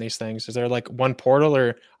current on these things? Is there like one portal,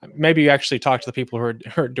 or maybe you actually talk to the people who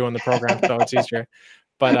are doing the program, so it's easier?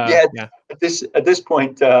 But yeah. At this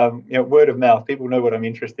point, word of mouth. People know what I'm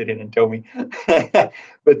interested in and tell me.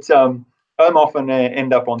 But I'm often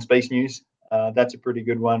end up on Space News. That's a pretty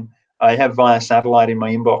good one. I have via satellite in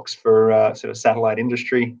my inbox for sort of satellite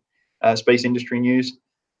industry, space industry news.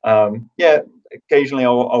 Occasionally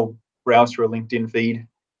I'll browse through a LinkedIn feed.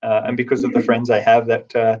 And because of the friends I have, that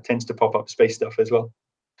tends to pop up space stuff as well.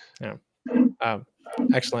 Yeah.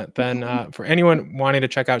 Excellent. Then for anyone wanting to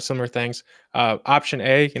check out similar things, option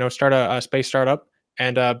A, start a space startup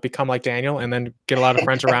and become like Daniel, and then get a lot of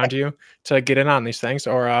friends around you to get in on these things.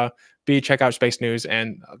 Or B, check out Space News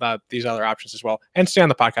and these other options as well, and stay on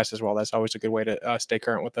the podcast as well. That's always a good way to stay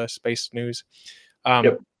current with the space news.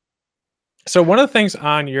 Yep. So one of the things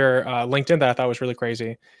on your LinkedIn that I thought was really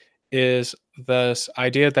crazy is this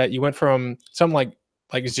idea that you went from something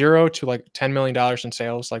like zero to like $10 million in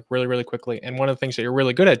sales, like really, really quickly. And one of the things that you're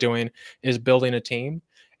really good at doing is building a team.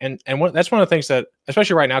 And that's one of the things that,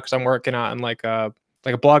 especially right now, because I'm working on like a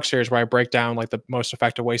blog series where I break down like the most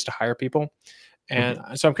effective ways to hire people. And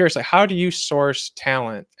so I'm curious, like, how do you source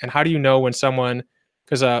talent, and how do you know when someone,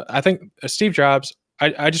 because I think Steve Jobs,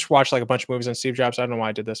 I just watched like a bunch of movies on Steve Jobs. I don't know why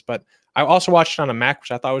I did this, but I also watched it on a Mac, which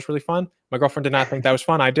I thought was really fun. My girlfriend did not think that was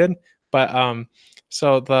fun. I did. But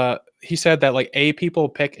he said that like A people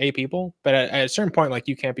pick A people, but at a certain point, like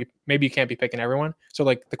you can't be picking everyone. So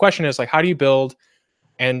like the question is like, how do you build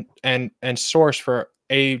and source for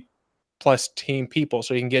A plus team people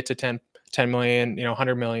so you can get to 10 million,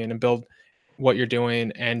 100 million, and build what you're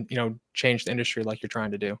doing and, change the industry like you're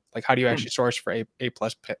trying to do? Like, how do you actually source for A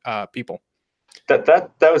plus people?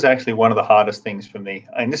 That was actually one of the hardest things for me.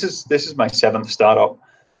 And this is my 7th startup.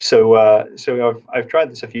 So I've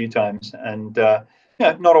tried this a few times, and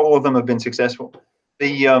not all of them have been successful.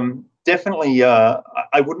 Definitely,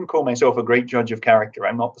 I wouldn't call myself a great judge of character.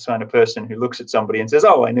 I'm not the kind of person who looks at somebody and says,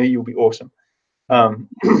 "Oh, I know you'll be awesome."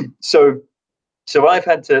 So I've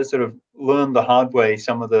had to sort of learn the hard way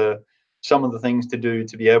some of the things to do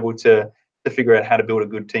to be able to figure out how to build a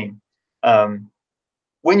good team.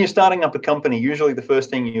 When you're starting up a company, usually the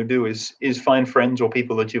first thing you do is find friends or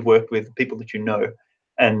people that you've worked with, people that you know,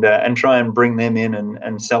 and try and bring them in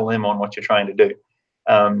and sell them on what you're trying to do.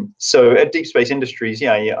 So at Deep Space Industries,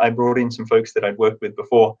 I brought in some folks that I'd worked with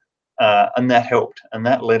before, and that helped, and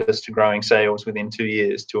that led us to growing sales within 2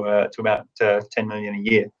 years to about 10 million a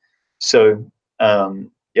year. So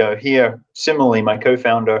here, similarly, my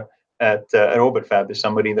co-founder at OrbitFab is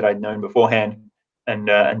somebody that I'd known beforehand and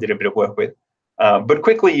did a bit of work with. But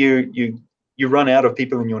quickly you run out of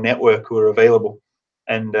people in your network who are available,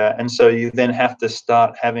 and so you then have to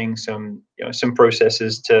start having some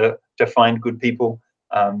processes to find good people,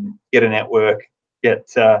 get a network, get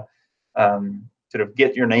sort of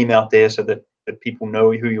get your name out there so that people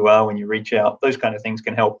know who you are when you reach out. Those kind of things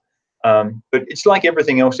can help. But it's like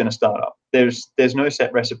everything else in a startup. There's no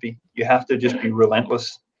set recipe. You have to just be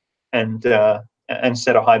relentless and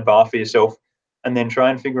set a high bar for yourself, and then try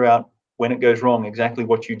and figure out when it goes wrong exactly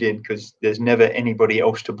what you did, because there's never anybody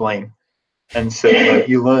else to blame. And so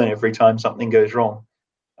you learn every time something goes wrong.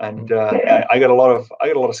 And I got a lot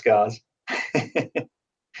of scars.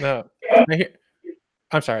 No,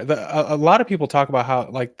 I'm sorry. A lot of people talk about how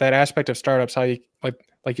like that aspect of startups, how you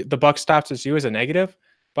like the buck stops as you as a negative,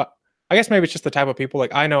 but I guess maybe it's just the type of people.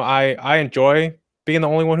 Like I know I enjoy being the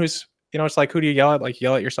only one who's, it's like, who do you yell at? Like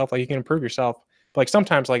yell at yourself, like you can improve yourself. But like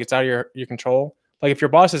sometimes like it's out of your control. Like if your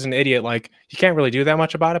boss is an idiot, like you can't really do that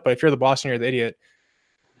much about it. But if you're the boss and you're the idiot,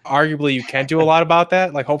 arguably you can do a lot about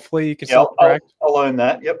that. Like hopefully you can still correct. I'll own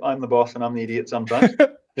that. Yep, I'm the boss and I'm the idiot sometimes.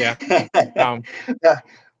 Yeah.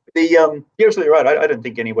 You're absolutely right. I don't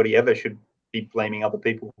think anybody ever should be blaming other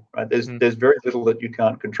people. Right? There's very little that you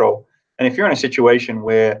can't control. And if you're in a situation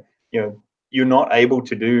where you're not able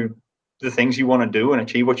to do the things you want to do and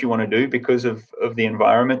achieve what you want to do because of the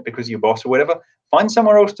environment, because of your boss or whatever, find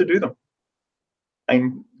somewhere else to do them.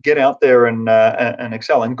 And get out there and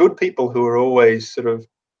excel. And good people who are always sort of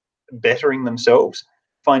bettering themselves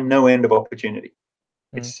find no end of opportunity.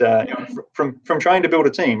 It's from trying to build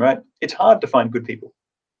a team, right? It's hard to find good people.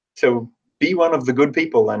 So be one of the good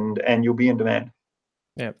people, and you'll be in demand.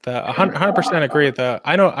 Yeah, 100% agree.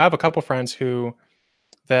 I know I have a couple friends who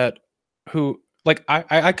like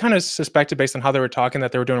I kind of suspected based on how they were talking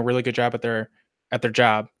that they were doing a really good job at their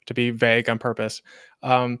job, to be vague on purpose.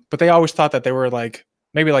 But they always thought that they were like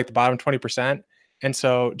maybe like the bottom 20%. And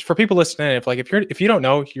so for people listening, if you don't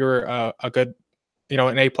know you're a good,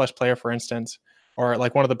 an A+ player, for instance, or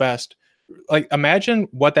like one of the best, like imagine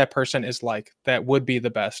what that person is like that would be the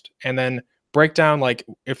best, and then break down, like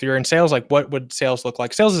if you're in sales, like what would sales look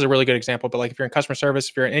like? Sales is a really good example, but like if you're in customer service,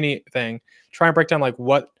 if you're in anything, try and break down like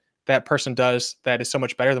what that person does that is so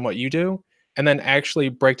much better than what you do, and then actually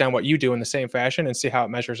break down what you do in the same fashion and see how it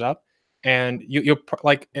measures up. And you'll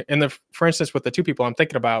like for instance, with the two people I'm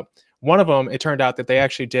thinking about, one of them, it turned out that they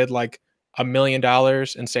actually did like $1 million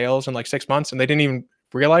in sales in like 6 months, and they didn't even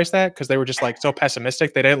realize that because they were just like so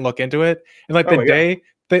pessimistic. They didn't look into it. And like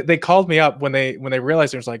the they called me up when they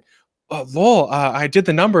realized it was like, oh, Lowell, I did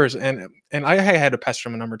the numbers, and I had to pester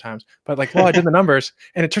him a number of times, but like, well, I did the numbers,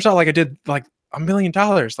 and it turns out like I did like $1 million,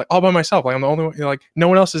 like all by myself. Like I'm the only one, like no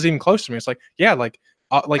one else is even close to me. It's like, yeah, like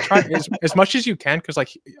try as much as you can, because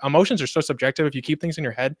like emotions are so subjective. If you keep things in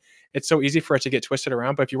your head, it's so easy for it to get twisted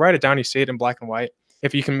around. But if you write it down, you see it in black and white.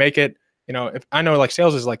 If you can make it, if I know like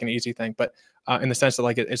sales is like an easy thing, but in the sense that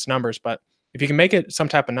like it's numbers, but if you can make it some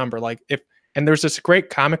type of number, like and there's this great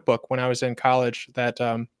comic book when I was in college that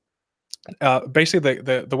basically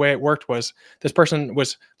the way it worked was this person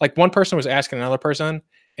was like, one person was asking another person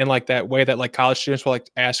in like that way that like college students will like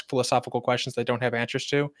ask philosophical questions they don't have answers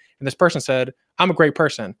to. And this person said, I'm a great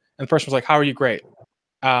person. And the person was like, how are you great?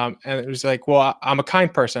 And it was like, well, I'm a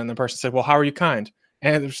kind person. And the person said, well, how are you kind?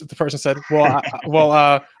 And the person said, well,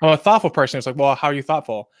 I'm a thoughtful person. It's like, well, how are you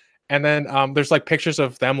thoughtful? And then there's like pictures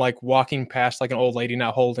of them like walking past like an old lady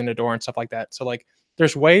not holding a door and stuff like that. So like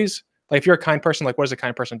there's ways, like if you're a kind person, like what does a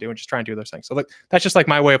kind person do? And just try and do those things. So like that's just like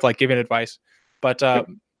my way of like giving advice. But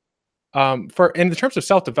for in the terms of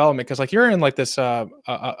self-development, because like you're in like this an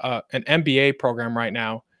MBA program right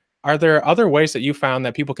now, are there other ways that you found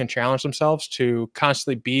that people can challenge themselves to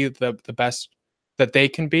constantly be the best that they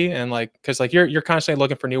can be? And like, because like you're constantly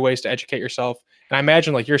looking for new ways to educate yourself, and I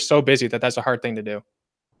imagine like you're so busy that that's a hard thing to do.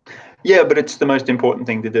 Yeah, but it's the most important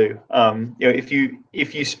thing to do. If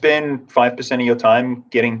you spend 5% of your time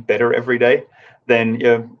getting better every day, then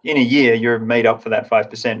in a year you're made up for that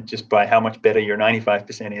 5% just by how much better your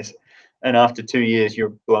 95% is. And after 2 years,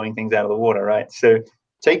 you're blowing things out of the water, right? So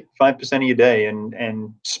take 5% of your day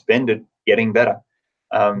and spend it getting better.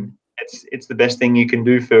 It's the best thing you can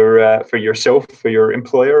do for yourself, for your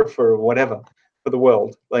employer, for whatever, for the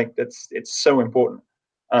world. Like it's so important.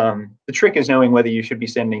 The trick is knowing whether you should be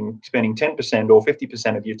spending 10% or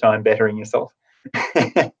 50% of your time bettering yourself.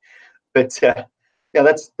 But yeah,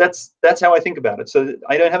 that's how I think about it. So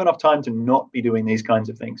I don't have enough time to not be doing these kinds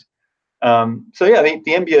of things. So yeah, the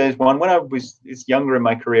MBA is one. When I was younger in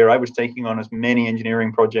my career, I was taking on as many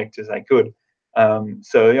engineering projects as I could.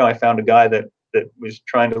 So I found a guy that was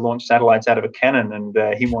trying to launch satellites out of a cannon,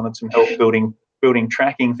 and he wanted some help building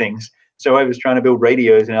tracking things. So I was trying to build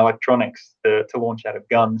radios and electronics to launch out of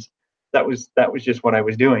guns. That was just what I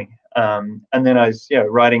was doing. And then I was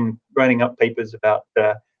writing up papers about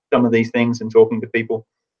some of these things and talking to people.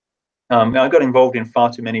 I got involved in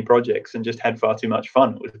far too many projects and just had far too much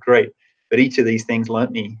fun. It was great, but each of these things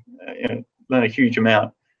learned a huge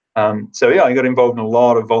amount. So yeah, I got involved in a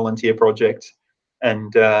lot of volunteer projects,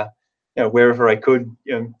 and wherever I could,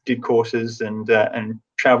 did courses and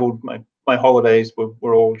traveled. My holidays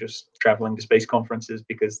were all just traveling to space conferences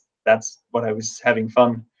because that's what I was having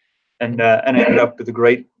fun, and I ended up with a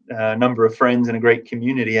great number of friends and a great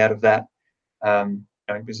community out of that.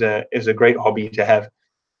 It was a great hobby to have.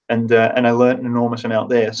 And I learned an enormous amount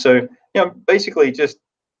there. So basically just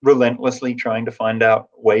relentlessly trying to find out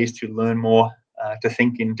ways to learn more, to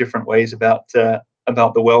think in different ways about the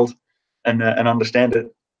world, and understand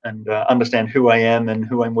it, and understand who I am and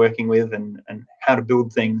who I'm working with, and how to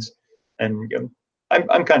build things. And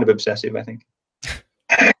I'm kind of obsessive, I think.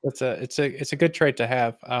 It's a good trait to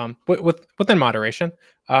have, within moderation.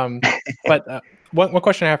 But one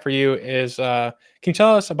question I have for you is, can you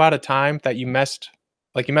tell us about a time that you messed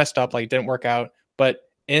up, like it didn't work out, but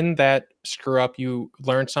in that screw up, you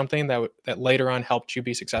learned something that later on helped you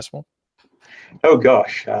be successful? Oh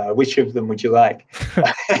gosh, which of them would you like?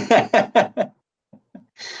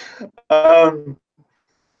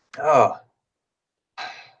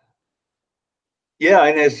 Yeah,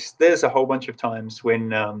 and there's a whole bunch of times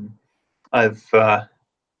when I've got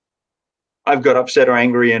upset or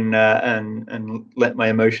angry and let my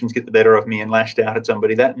emotions get the better of me and lashed out at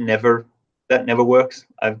somebody. That never works.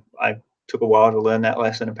 I took a while to learn that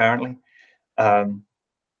lesson. Apparently,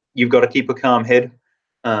 you've got to keep a calm head.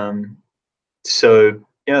 So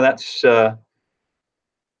that's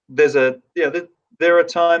there are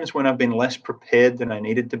times when I've been less prepared than I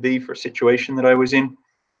needed to be for a situation that I was in.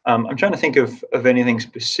 I'm trying to think of anything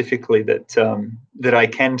specifically that I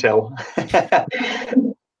can tell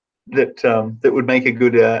that would make a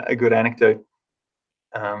good anecdote.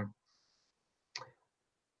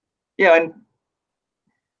 And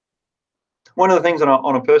one of the things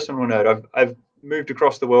on a personal note, I've moved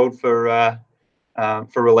across the world for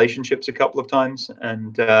relationships a couple of times,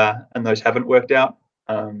 and those haven't worked out.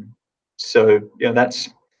 So that's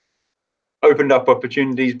opened up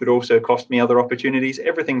opportunities, but also cost me other opportunities.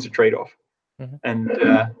 Everything's a trade-off. Mm-hmm.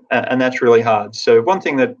 And that's really hard. So one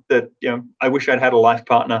thing that I wish I'd had a life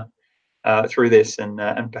partner through this, and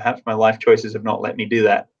perhaps my life choices have not let me do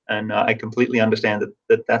that. And I completely understand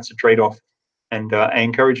that that's a trade-off. And I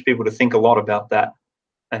encourage people to think a lot about that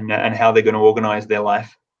and how they're going to organize their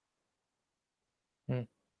life.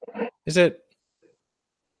 Is it?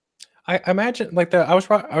 I imagine like I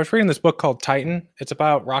was reading this book called Titan. It's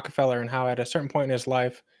about Rockefeller and how at a certain point in his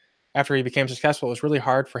life, after he became successful, it was really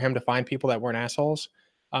hard for him to find people that weren't assholes,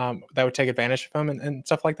 that would take advantage of him and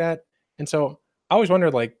stuff like that. And so I always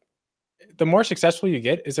wondered, like, the more successful you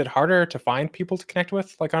get, is it harder to find people to connect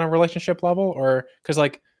with, like on a relationship level, or because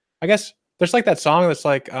like I guess there's like that song that's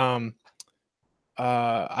like I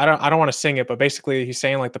don't want to sing it, but basically he's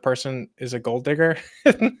saying like the person is a gold digger,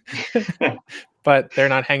 but they're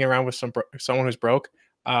not hanging around with someone who's broke.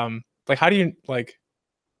 Like how do you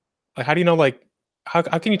how do you know like how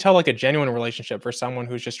can you tell like a genuine relationship for someone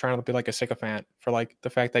who's just trying to be like a sycophant for like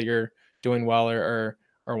the fact that you're doing well or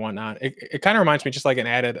whatnot? It kind of reminds me just like an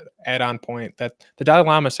add-on point that the Dalai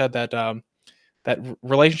Lama said that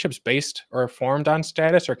relationships based or formed on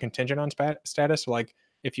status or contingent on status. So like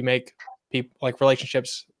if you make people like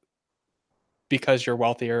relationships because you're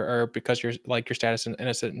wealthy or because you're like your status in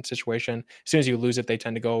a certain situation, as soon as you lose it, they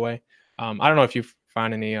tend to go away. I don't know if you've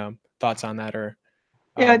found any thoughts on that or.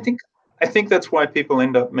 Yeah, I think that's why people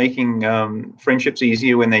end up making friendships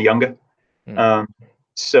easier when they're younger.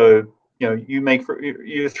 So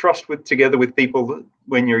you're thrust together with people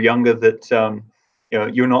when you're younger that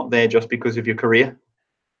you're not there just because of your career,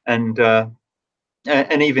 and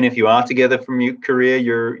even if you are together from your career,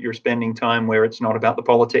 you're spending time where it's not about the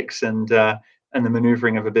politics and the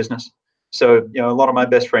maneuvering of a business. So a lot of my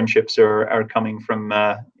best friendships are coming from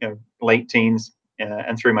late teens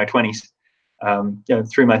and through my 20s.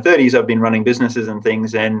 Through my 30s, I've been running businesses and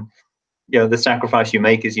things, and the sacrifice you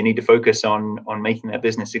make is you need to focus on making that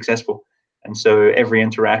business successful. And so every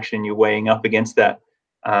interaction you're weighing up against that.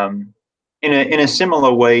 In a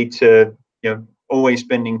similar way to always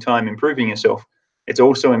spending time improving yourself, it's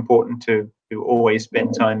also important to always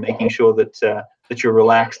spend time making sure that you're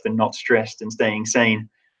relaxed and not stressed and staying sane.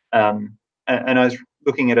 And I was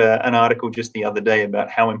looking at an article just the other day about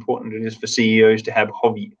how important it is for CEOs to have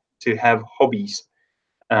hobbies,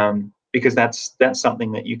 because that's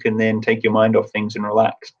something that you can then take your mind off things and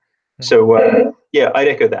relax. So I'd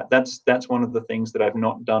echo that. That's one of the things that I've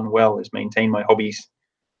not done well, is maintain my hobbies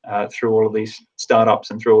through all of these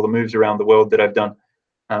startups and through all the moves around the world that I've done.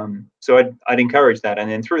 So I'd encourage that, and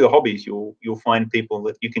then through the hobbies, you'll find people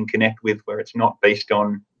that you can connect with where it's not based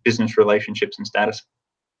on business relationships and status.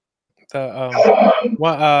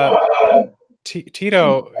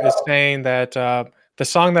 Tito is saying that the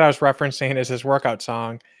song that I was referencing is his workout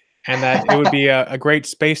song, and that it would be a great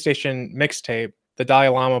space station mixtape, the Dalai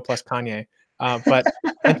Lama plus Kanye. But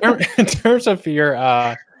in terms of your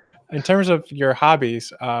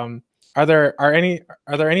hobbies, are there any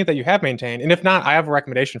that you have maintained? And if not, I have a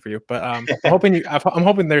recommendation for you. But I'm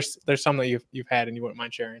hoping there's some that you've had and you wouldn't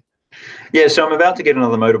mind sharing. Yeah, so I'm about to get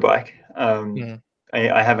another motorbike.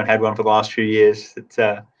 I haven't had one for the last few years.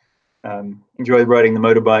 Enjoy riding the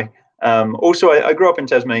motorbike. Also, I grew up in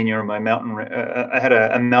Tasmania, and I had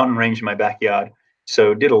a mountain range in my backyard,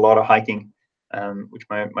 so did a lot of hiking, which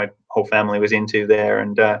my whole family was into there,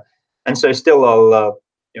 and so still I'll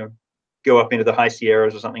go up into the high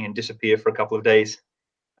Sierras or something and disappear for a couple of days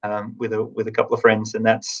with a couple of friends, and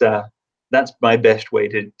that's my best way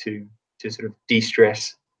to sort of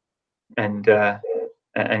de-stress and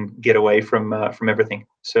get away from everything.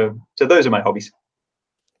 So those are my hobbies.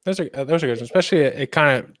 Those are good, especially it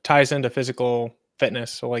kind of ties into physical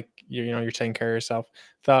fitness. So like you're taking care of yourself.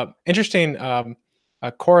 The interesting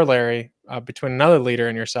corollary between another leader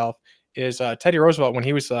and yourself is Teddy Roosevelt. When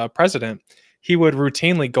he was president, he would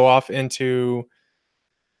routinely go off into,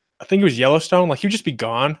 I think it was Yellowstone. Like he would just be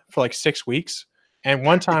gone for like 6 weeks. And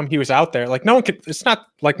one time he was out there, like no one could. It's not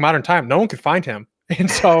like modern time. No one could find him. And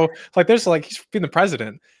so like there's like he's been the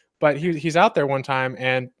president, but he's out there one time,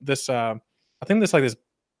 and this I think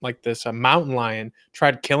this mountain lion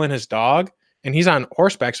tried killing his dog, and he's on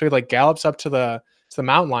horseback, so he like gallops up to the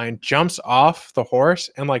mountain lion, jumps off the horse,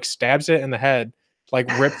 and like stabs it in the head, like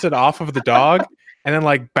rips it off of the dog, and then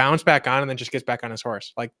like bounds back on, and then just gets back on his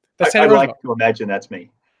horse. Like that's I'd like to imagine that's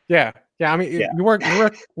me. Yeah. I mean, you work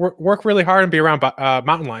really hard and be around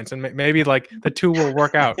mountain lions, and maybe like the two will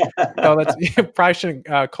work out. So you probably shouldn't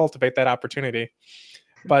cultivate that opportunity.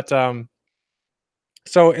 But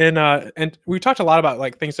so and we talked a lot about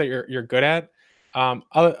like things that you're good at.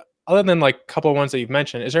 Other than like a couple of ones that you've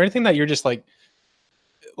mentioned, is there anything that you're just like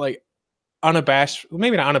unabashed,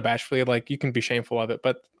 maybe not unabashedly, like you can be shameful of it,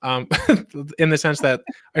 but in the sense that,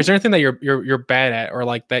 is there anything that you're bad at, or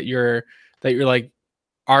like that you're like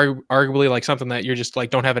arguably like something that you're just like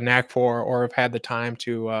don't have a knack for, or have had the time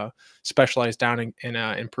to specialize down and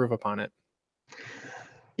improve upon it?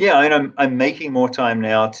 Yeah, and I'm making more time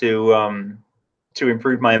now to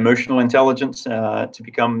improve my emotional intelligence, to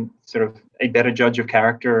become sort of a better judge of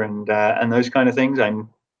character and those kind of things. I'm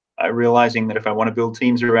realizing that if I want to build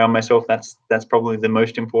teams around myself, that's probably the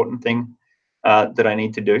most important thing that I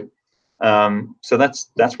need to do. So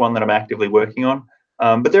that's one that I'm actively working on.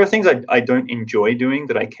 But there are things I don't enjoy doing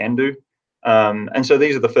that I can do. And so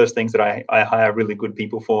these are the first things that I hire really good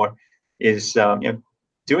people for, is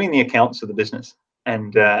doing the accounts of the business.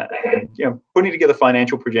 And putting together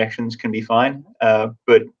financial projections can be fine,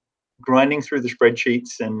 but grinding through the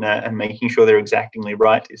spreadsheets and making sure they're exactingly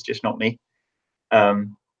right is just not me.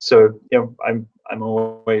 So I'm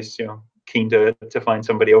always keen to find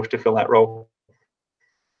somebody else to fill that role.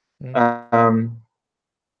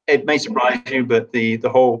 It may surprise you, but the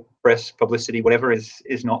whole press publicity, whatever,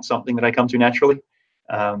 is not something that I come to naturally.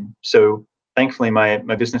 So thankfully, my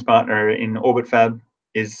business partner in Orbit Fab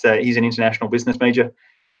he's an international business major,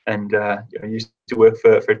 and used to work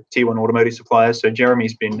for tier one automotive suppliers. So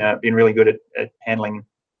Jeremy's been really good at handling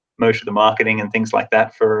most of the marketing and things like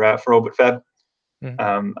that for Orbit Fab.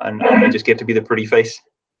 And I just get to be the pretty face.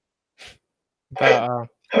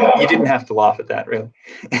 You didn't have to laugh at that, really.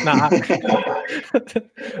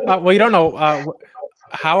 Well, you don't know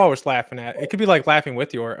how I was laughing at. It could be like laughing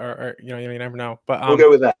with you, or you never know. But we'll go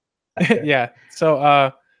with that. Yeah.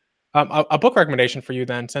 So a book recommendation for you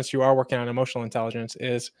then, since you are working on emotional intelligence,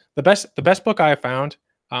 is the best book I have found,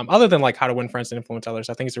 other than like How to Win Friends and Influence Others.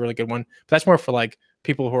 I think it's a really good one, but that's more for like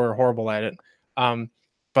people who are horrible at it.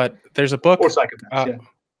 But there's a book, or psychopaths.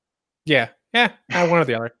 Yeah, one or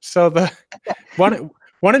the other. So the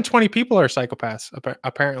one in 20 people are psychopaths,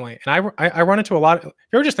 apparently. And I run into a lot. You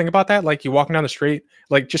ever just think about that? Like, you walking down the street,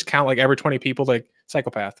 like, just count like every 20 people, like,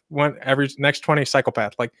 psychopath. Every next 20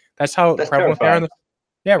 psychopath. Like, that's how prevalent they are.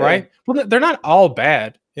 Yeah, right. Well, they're not all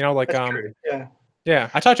bad. Like, that's true.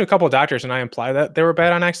 Yeah. I talked to a couple of doctors, and I implied that they were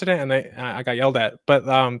bad on accident, and I got yelled at. But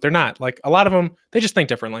they're not. Like, a lot of them, they just think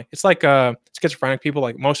differently. It's like schizophrenic people.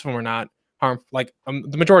 Like, most of them are not harmful. Like,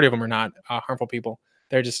 the majority of them are not harmful people.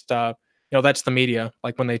 They're just that's the media.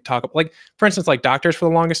 Like, when they talk, like, for instance, like doctors for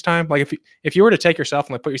the longest time. Like, if you were to take yourself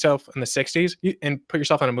and like put yourself in the 60s and put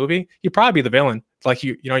yourself in a movie, you'd probably be the villain. Like,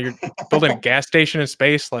 you're building a gas station in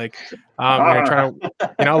space, like trying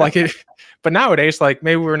to like it. But nowadays, like,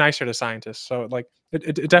 maybe we're nicer to scientists. So like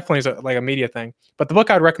it definitely is a media thing. But the book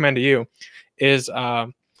I'd recommend to you is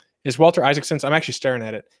Walter Isaacson's. I'm actually staring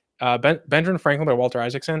at it. Benjamin Franklin by Walter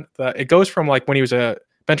Isaacson. It goes from like when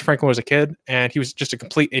Benjamin Franklin was a kid, and he was just a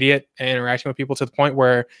complete idiot and interacting with people, to the point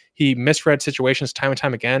where he misread situations time and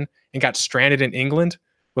time again and got stranded in England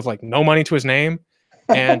with like no money to his name.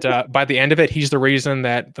 And by the end of it, he's the reason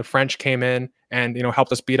that the French came in and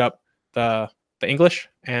helped us beat up the English.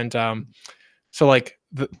 And so like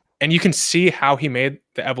and you can see how he made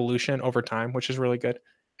the evolution over time, which is really good.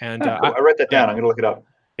 And cool. I wrote that down. I'm gonna look it up.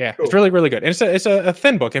 Yeah, cool. It's really, really good. And it's a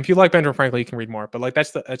thin book. And if you like Benjamin Franklin, you can read more. But like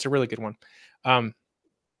that's a really good one.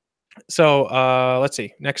 So let's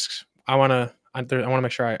see. Next, I want to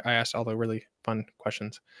make sure I asked all the really fun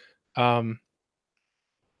questions. I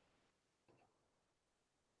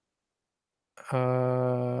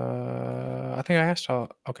think I asked all.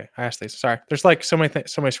 Okay, I asked these. Sorry, there's like so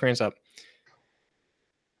many screens up.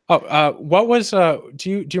 Oh, what was? Do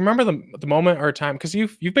you remember the moment or time? Because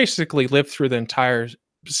you've basically lived through the entire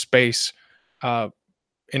space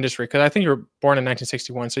industry. Because I think you were born in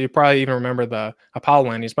 1961, so you probably even remember the Apollo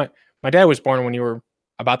landings. My dad was born when you were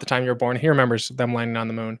about the time you were born. He remembers them landing on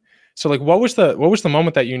the moon. So like, what was the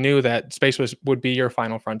moment that you knew that space would be your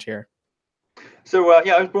final frontier? So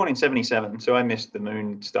I was born in 77, so I missed the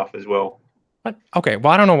moon stuff as well. What? Okay,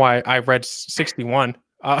 well, I don't know why I read 61.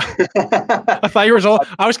 I thought you were old.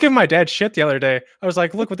 I was giving my dad shit the other day. I was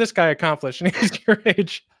like, look what this guy accomplished, and he's your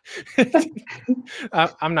age.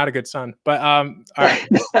 I'm not a good son, but all right.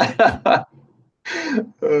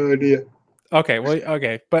 Oh dear. Okay, well,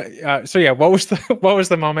 okay, but so yeah, what was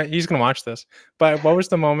the moment? He's gonna watch this, but what was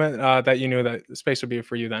the moment that you knew that space would be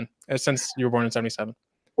for you then, since you were born in 77?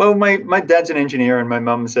 Well, my dad's an engineer and my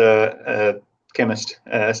mum's a chemist,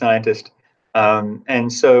 a scientist,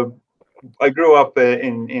 and so I grew up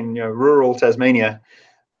in rural Tasmania,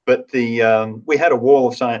 but we had a wall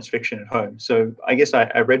of science fiction at home. So I guess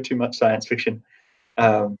I read too much science fiction,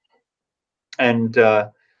 and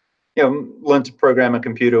learned to program a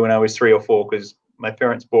computer when I was 3 or 4, because my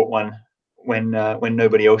parents bought one when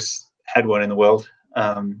nobody else had one in the world.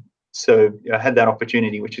 So I had that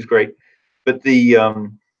opportunity, which is great. But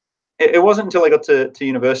it wasn't until I got to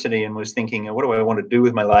university and was thinking, what do I want to do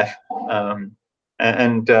with my life?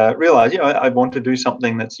 And realized, I want to do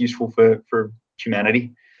something that's useful for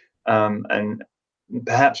humanity. And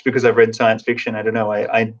perhaps because I've read science fiction, I don't know.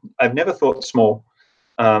 I've never thought small.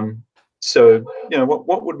 So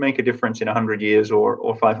what would make a difference in 100 years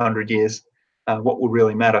or 500 years? What would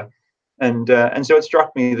really matter? And so it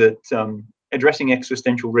struck me that addressing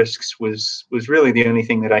existential risks was really the only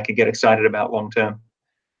thing that I could get excited about long term,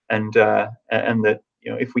 and that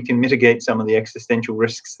if we can mitigate some of the existential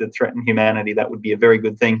risks that threaten humanity, that would be a very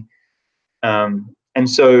good thing. And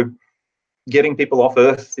so getting people off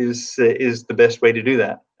Earth is the best way to do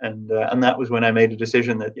that. And that was when I made a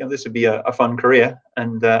decision that this would be a fun career,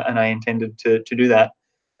 and I intended to do that.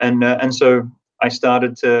 And so I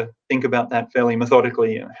started to think about that fairly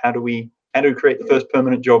methodically. How do we create the first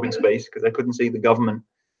permanent job in space? Because I couldn't see the government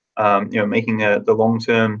making the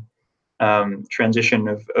long-term transition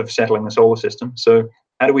of settling the solar system. So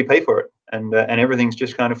how do we pay for it? And everything's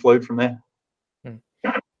just kind of flowed from there.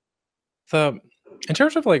 In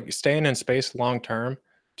terms of like staying in space long term,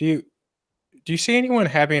 do you see anyone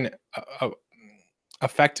having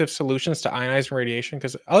effective solutions to ionizing radiation?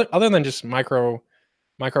 Because other than just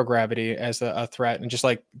microgravity as a threat and just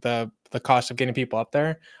like the cost of getting people up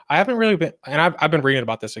there, I haven't really been, and I've been reading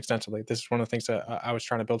about this extensively. This is one of the things that I was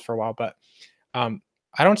trying to build for a while, but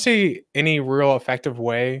I don't see any real effective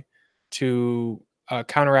way to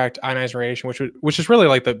counteract ionizing radiation, which is really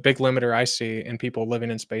like the big limiter I see in people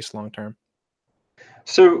living in space long term.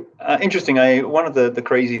 So interesting. One of the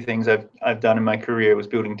crazy things I've done in my career was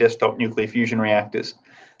building desktop nuclear fusion reactors,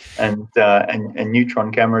 and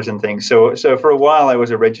neutron cameras and things. So for a while I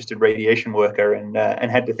was a registered radiation worker, and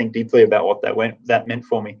had to think deeply about what that meant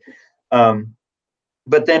for me.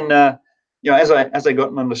 But then as I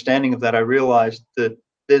got an understanding of that, I realized that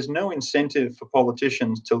there's no incentive for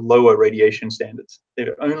politicians to lower radiation standards.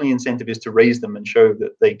 Their only incentive is to raise them and show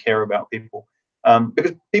that they care about people.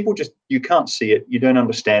 Because people you can't see it, you don't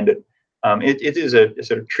understand it. It is a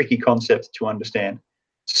sort of tricky concept to understand.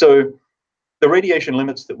 So the radiation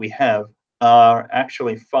limits that we have are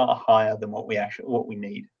actually far higher than what we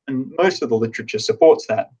need. And most of the literature supports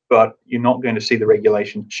that, but you're not going to see the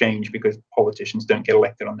regulation change because politicians don't get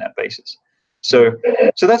elected on that basis. So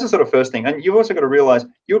that's the sort of first thing. And you've also got to realize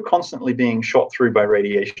you're constantly being shot through by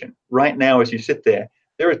radiation. Right now, as you sit there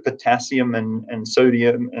is potassium and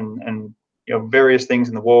sodium and various things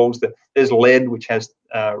in the walls. There's lead, which has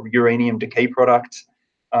uranium decay products.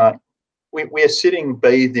 We are sitting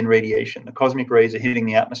bathed in radiation. The cosmic rays are hitting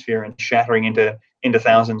the atmosphere and shattering into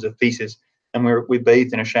thousands of pieces, and we're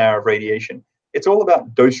bathed in a shower of radiation. It's all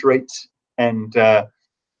about dose rates and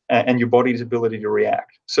your body's ability to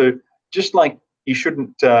react. So just like you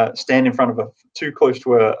shouldn't stand in front of too close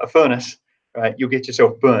to a furnace, right? You'll get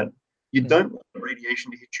yourself burnt. You don't want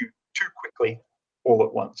radiation to hit you too quickly all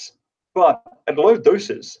at once. But at low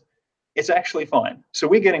doses, it's actually fine. So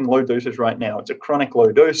we're getting low doses right now. It's a chronic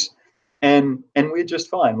low dose, and we're just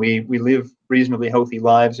fine. We live reasonably healthy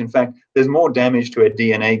lives. In fact, there's more damage to our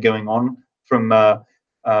DNA going on from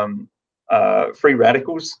free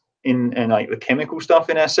radicals and like the chemical stuff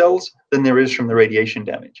in our cells than there is from the radiation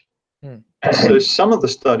damage. So some of the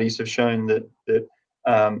studies have shown that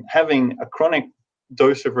having a chronic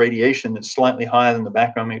dose of radiation that's slightly higher than the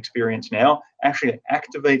background we experience now actually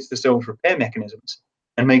activates the cell's repair mechanisms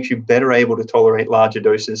and makes you better able to tolerate larger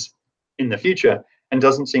doses in the future, and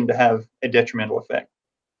doesn't seem to have a detrimental effect.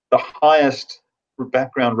 The highest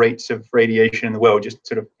background rates of radiation in the world, just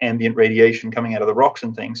sort of ambient radiation coming out of the rocks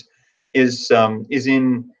and things, is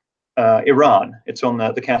in Iran. It's on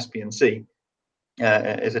the Caspian Sea.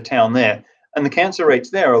 Is a town there, and the cancer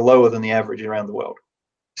rates there are lower than the average around the world.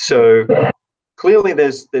 So clearly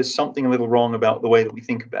there's something a little wrong about the way that we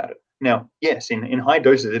think about it. Now, yes, in high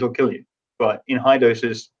doses it'll kill you, but in high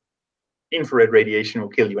doses infrared radiation will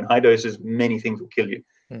kill you. In high doses many things will kill you.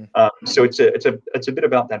 So it's a bit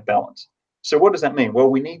about that balance. So what does that mean? Well,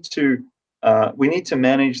 we need to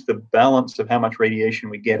manage the balance of how much radiation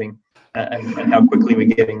we're getting and how quickly we're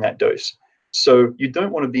getting that dose. So you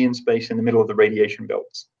don't want to be in space in the middle of the radiation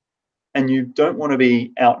belts, and you don't want to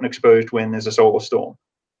be out and exposed when there's a solar storm.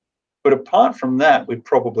 But apart from that, we're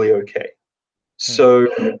probably okay. So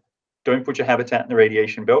don't put your habitat in the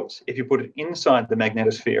radiation belts. If you put it inside the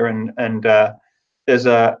magnetosphere, and there's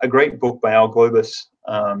a great book by Al Globus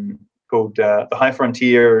called The High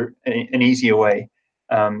Frontier, An Easier Way,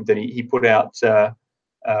 that he put out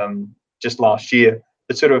just last year,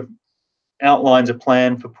 that sort of outlines a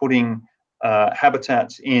plan for putting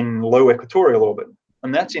habitats in low equatorial orbit.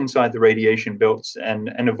 And that's inside the radiation belts and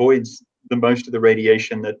avoids the most of the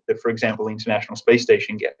radiation that, for example, the International Space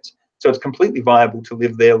Station gets. So it's completely viable to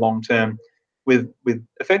live there long term with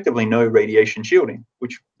effectively no radiation shielding,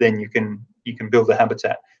 which then you can build a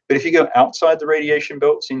habitat. But if you go outside the radiation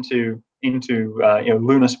belts into into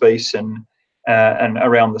lunar space and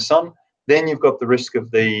around the sun, then you've got the risk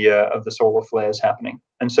of the solar flares happening.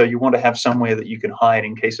 And so you want to have somewhere that you can hide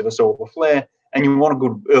in case of a solar flare, and you want a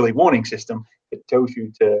good early warning system that tells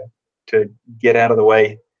you to get out of the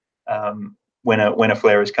way when a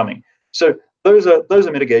flare is coming. So those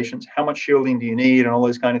are mitigations. How much shielding do you need, and all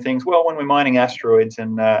those kind of things? Well, when we're mining asteroids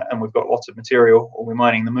and we've got lots of material, or we're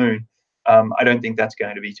mining the moon, I don't think that's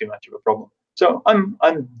going to be too much of a problem. So I'm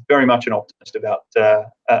very much an optimist about the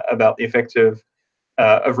effects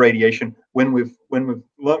of radiation when we've learned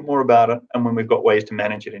more about it, and when we've got ways to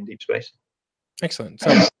manage it in deep space. Excellent.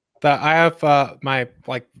 So I have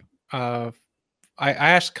I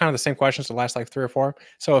asked kind of the same questions the last like 3 or 4.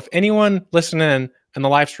 So if anyone listening in the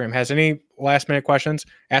live stream has any last minute questions,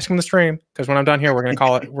 ask them in the stream, because when I'm done here, we're gonna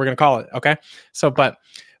call it. We're gonna call it. Okay. So, but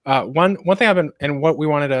one thing I've been, and what we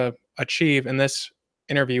wanted to achieve in this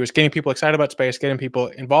interview is getting people excited about space, getting people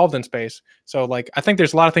involved in space. So like, I think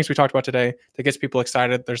there's a lot of things we talked about today that gets people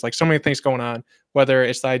excited. There's like so many things going on, whether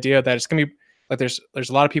it's the idea that it's going to be like, there's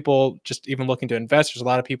a lot of people just even looking to invest. There's a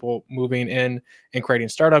lot of people moving in and creating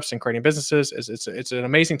startups and creating businesses. It's an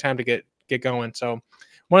amazing time to get going. So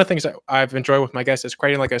one of the things that I've enjoyed with my guests is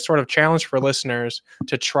creating like a sort of challenge for listeners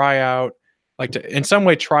to try out, like to in some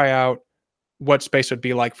way try out what space would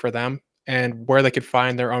be like for them and where they could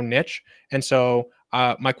find their own niche. And so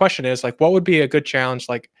my question is like, what would be a good challenge?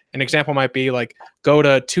 Like an example might be like go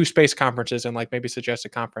to 2 space conferences and like maybe suggest a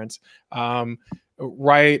conference,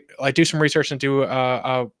 write, like do some research and do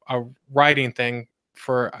a writing thing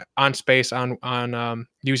for on space on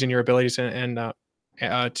using your abilities and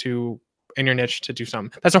to in your niche to do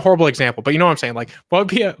something. That's a horrible example, but you know what I'm saying? Like what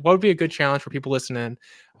would be a good challenge for people listening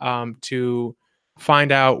to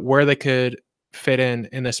find out where they could fit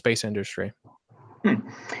in the space industry?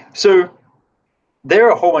 So there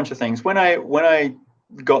are a whole bunch of things. When I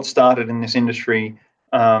got started in this industry,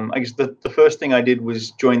 I guess the first thing I did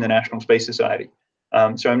was join the National Space Society.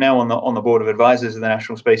 So I'm now on the board of advisors of the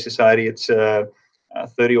National Space Society. It's a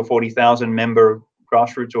 30 or 40,000 member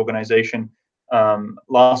grassroots organization.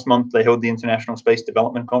 Last month they held the International Space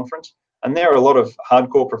Development Conference, and there are a lot of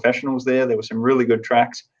hardcore professionals there. There were some really good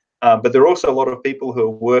tracks, but there are also a lot of people who are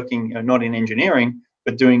working not in engineering,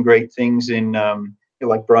 but doing great things in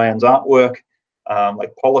like Brian's artwork,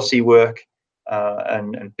 like policy work,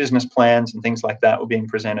 and business plans and things like that were being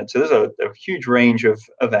presented. So there's a huge range of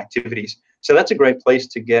activities. So that's a great place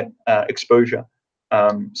to get exposure.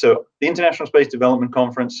 So the International Space Development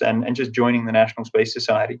Conference and just joining the National Space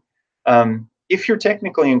Society. If you're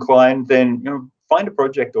technically inclined, then find a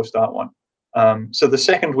project or start one. So the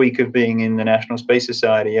second week of being in the National Space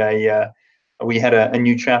Society, we had a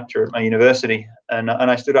new chapter at my university, and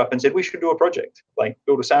I stood up and said we should do a project, like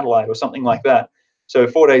build a satellite or something like that. So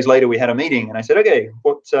 4 days later, we had a meeting, and I said, okay,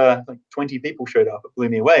 like 20 people showed up. It blew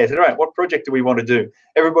me away. I said, all right, what project do we want to do?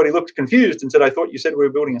 Everybody looked confused and said, I thought you said we were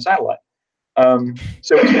building a satellite.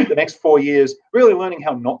 So we spent the next 4 years really learning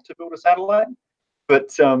how not to build a satellite,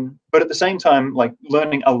 but at the same time, like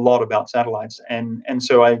learning a lot about satellites. And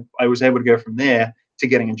so I was able to go from there to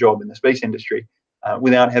getting a job in the space industry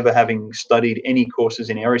without ever having studied any courses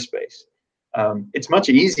in aerospace. It's much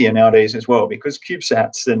easier nowadays as well, because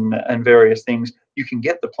CubeSats and various things, you can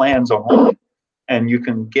get the plans online, and you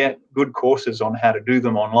can get good courses on how to do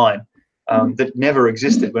them online that never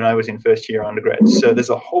existed when I was in first year undergrad. So there's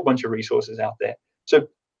a whole bunch of resources out there. So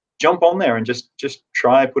jump on there and just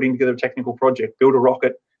try putting together a technical project, build a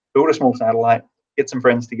rocket, build a small satellite, get some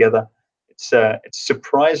friends together. It's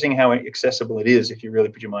surprising how accessible it is if you really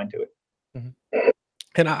put your mind to it. Mm-hmm.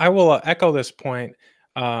 And I will echo this point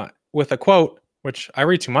with a quote, which I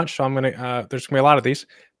read too much, so I'm gonna. There's gonna be a lot of these,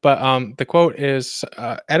 but the quote is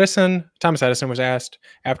Thomas Edison was asked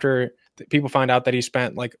after people find out that he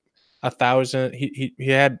spent like 1,000. He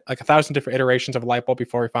had like 1,000 different iterations of a light bulb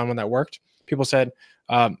before he found one that worked. People said,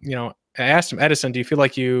 I asked him, Edison, do you feel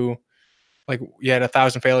like you had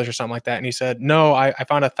 1,000 failures or something like that? And he said, no, I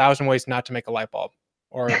found 1,000 ways not to make a light bulb.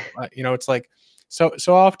 Or it's like so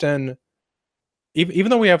often. Even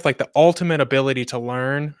though we have like the ultimate ability to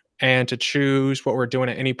learn and to choose what we're doing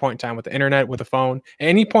at any point in time with the internet, with a phone, at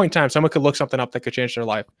any point in time, someone could look something up that could change their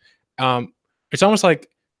life. It's almost like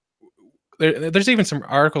there's even some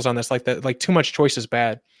articles on this, like that, like too much choice is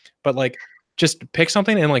bad, but like just pick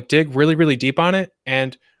something and like dig really, really deep on it.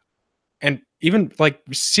 And even like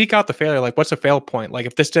seek out the failure. Like what's a fail point? Like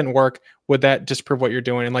if this didn't work, would that disprove what you're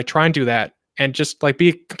doing? And like try and do that. And just like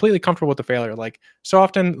be completely comfortable with the failure. Like so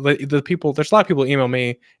often the people, there's a lot of people email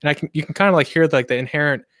me, and you can kind of like hear like the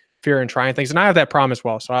inherent fear in trying things. And I have that problem as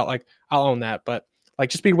well. So I'll own that, but like,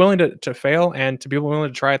 just be willing to fail and to be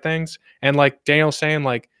willing to try things. And like Daniel's saying,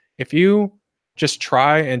 like, if you just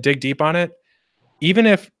try and dig deep on it, even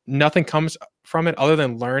if nothing comes from it other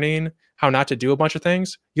than learning how not to do a bunch of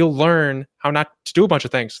things, you'll learn how not to do a bunch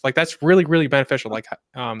of things. Like that's really, really beneficial. Like,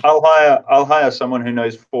 I'll hire someone who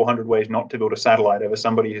knows 400 ways not to build a satellite over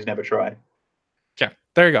somebody who's never tried. yeah,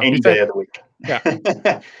 there you go. Any day of the week.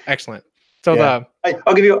 Yeah, excellent. So yeah.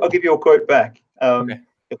 I'll give you a quote back. Okay.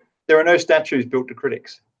 There are no statues built to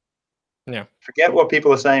critics. Yeah. Forget what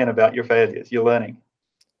people are saying about your failures. You're learning.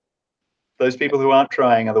 Those people who aren't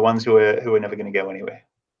trying are the ones who are never going to go anywhere.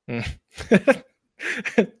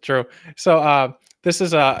 True. So this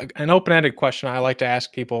is an open-ended question I like to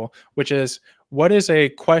ask people, which is, what is a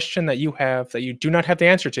question that you have that you do not have the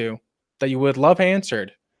answer to that you would love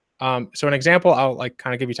answered? So an example, I'll like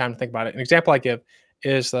kind of give you time to think about it. An example I give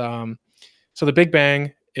is so the Big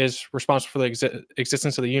Bang is responsible for the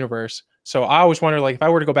existence of the universe. So I always wonder, like, if I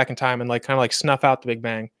were to go back in time and like kind of like snuff out the Big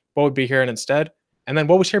Bang, what would be here instead? And then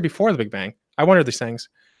what was here before the Big Bang? I wonder these things.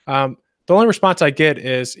 The only response I get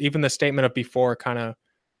is even the statement of before kind of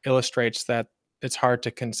illustrates that it's hard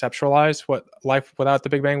to conceptualize what life without the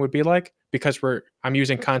Big Bang would be like, because I'm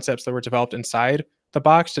using concepts that were developed inside the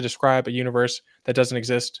box to describe a universe that doesn't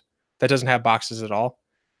exist, that doesn't have boxes at all.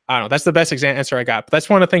 I don't know. That's the best answer I got. But that's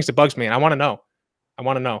one of the things that bugs me, and I want to know.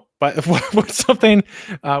 But what's something?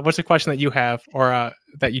 What's a question that you have, or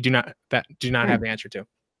that you do not have the answer to?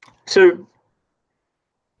 So,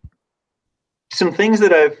 some things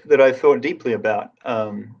that I've thought deeply about.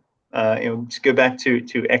 To go back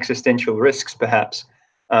to existential risks, perhaps.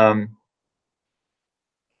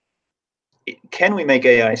 Can we make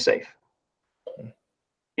AI safe?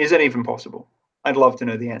 Is that even possible? I'd love to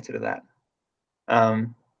know the answer to that.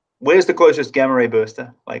 Where's the closest gamma ray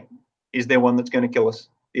burster? Like, is there one that's going to kill us?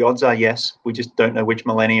 The odds are yes. We just don't know which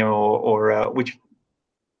millennia or which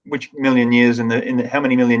million years in the how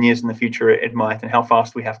many million years in the future it might, and how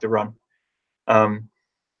fast we have to run.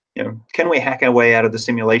 Can we hack our way out of the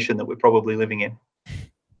simulation that we're probably living in?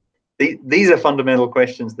 These are fundamental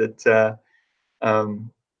questions that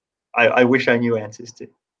I wish I knew answers to.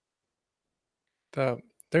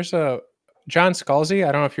 There's a John Scalzi.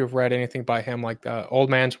 I don't know if you've read anything by him, like Old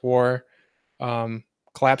Man's War,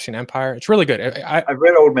 Collapsing Empire. It's really good. I've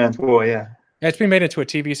read Old Man's War. Yeah, it's been made into a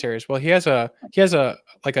TV series. Well, he has a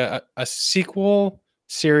sequel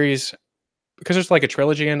series, because there's like a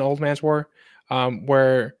trilogy in Old Man's War,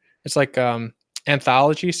 where it's like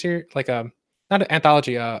anthology series, like not an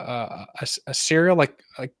anthology, a serial, like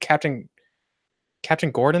Captain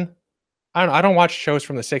Gordon. I don't watch shows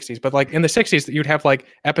from the 60s, but like in the 60s, you'd have like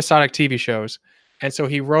episodic TV shows. And so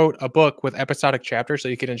he wrote a book with episodic chapters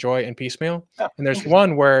that you could enjoy in piecemeal. Oh, and there's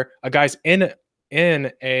one where a guy's in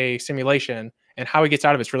a simulation, and how he gets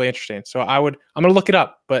out of it's really interesting. So I'm going to look it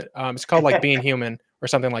up, but it's called like Being Human or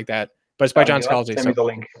something like that. But it's by John Scalzi. Send me the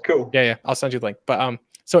link. Cool. Yeah, I'll send you the link. But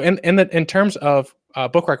so in terms of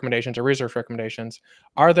book recommendations or research recommendations,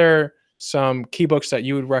 are there some key books that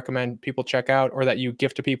you would recommend people check out, or that you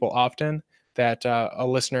give to people often that a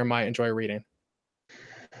listener might enjoy reading?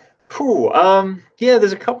 Cool. Yeah,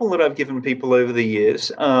 there's a couple that I've given people over the years.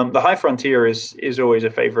 The High Frontier is always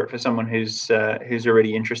a favorite for someone who's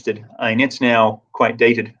already interested. I mean, it's now quite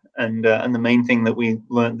dated, and the main thing that we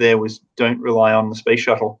learned there was don't rely on the space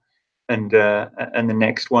shuttle and the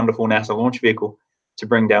next wonderful NASA launch vehicle to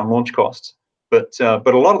bring down launch costs. But a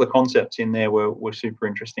lot of the concepts in there were super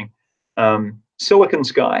interesting. Silicon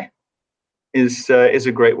Sky is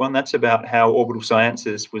a great one. That's about how Orbital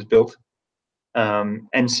Sciences was built.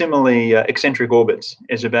 And similarly, Eccentric Orbits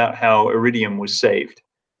is about how Iridium was saved.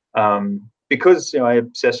 Because I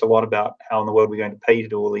obsess a lot about how in the world we're going to pay to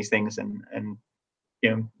do all these things, and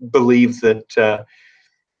believe that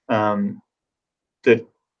that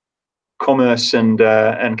commerce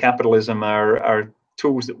and capitalism are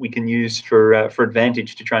tools that we can use for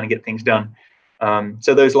advantage to trying to get things done.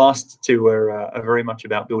 So those last two are very much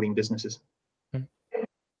about building businesses.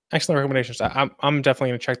 Excellent recommendations. I'm definitely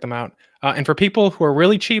going to check them out. And for people who are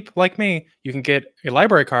really cheap like me, you can get a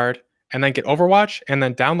library card and then get Overwatch and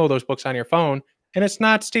then download those books on your phone, and it's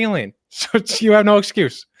not stealing. So you have no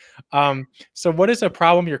excuse. So what is a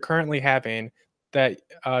problem you're currently having that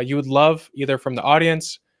you would love either from the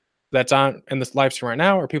audience that's on in this live stream right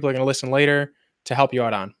now, or people are going to listen later, to help you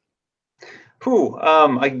out on? Cool.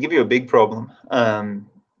 I can give you a big problem.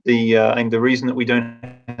 The reason that we don't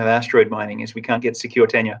have asteroid mining is we can't get secure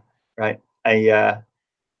tenure, right?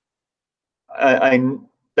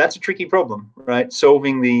 That's a tricky problem, right?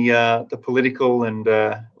 Solving the political and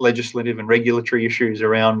legislative and regulatory issues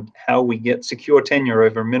around how we get secure tenure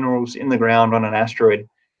over minerals in the ground on an asteroid,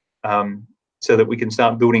 so that we can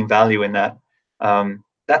start building value in that.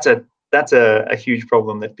 that's a huge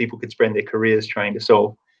problem that people could spend their careers trying to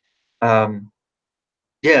solve. Other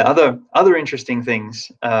interesting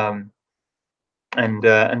things, and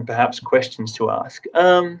perhaps questions to ask.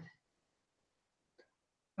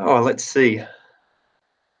 Let's see.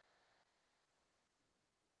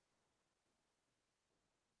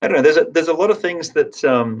 I don't know. There's a lot of things that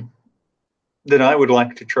I would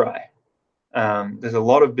like to try. There's a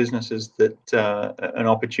lot of businesses that and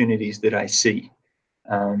opportunities that I see.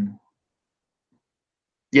 I'm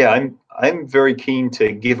very keen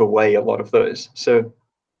to give away a lot of those. So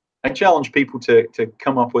I challenge people to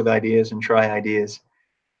come up with ideas and try ideas,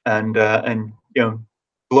 and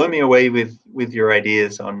blow me away with your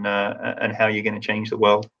ideas on how you're going to change the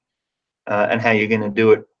world, and how you're going to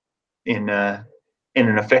do it in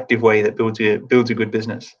an effective way that builds a good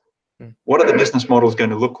business. What are the business models going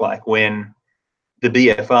to look like when the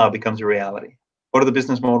BFR becomes a reality? What are the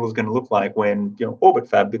business models going to look like when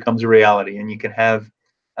OrbitFab becomes a reality and you can have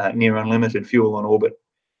near unlimited fuel on orbit?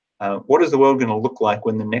 What is the world going to look like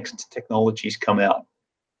when the next technologies come out?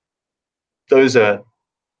 Those are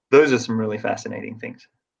some really fascinating things.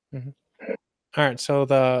 Mm-hmm. All right. So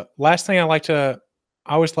the last thing I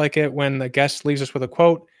always like it when the guest leaves us with a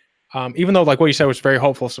quote. Even though, like what you said, was very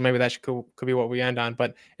hopeful, so maybe that could be what we end on.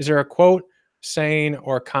 But is there a quote, saying,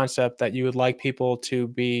 or concept that you would like people to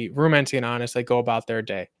be ruminating on as they go about their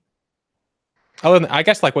day? Other than, I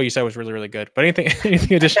guess, like what you said was really, really good. But anything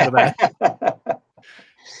additional to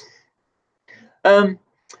that?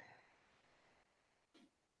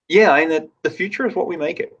 The future is what we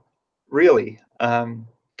make it. Really,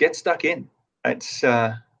 get stuck in. It's.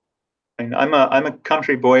 I'm a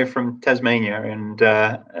country boy from Tasmania, and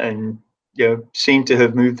seem to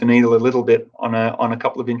have moved the needle a little bit on a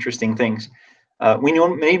couple of interesting things. We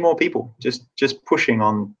need more people just pushing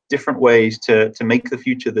on different ways to make the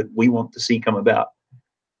future that we want to see come about.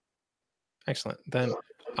 Excellent. Then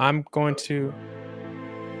I'm going to.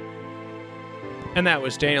 And that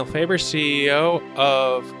was Daniel Faber, CEO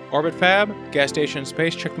of OrbitFab, Gas Station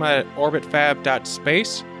Space. Check them out at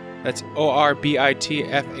orbitfab.space. That's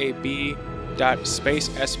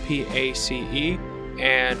ORBITFAB.space, SPACE.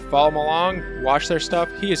 And follow him along, watch their stuff.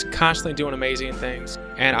 He is constantly doing amazing things.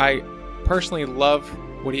 And I personally love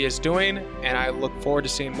what he is doing, and I look forward to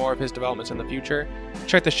seeing more of his developments in the future.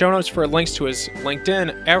 Check the show notes for links to his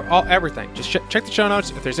LinkedIn, everything. Just check the show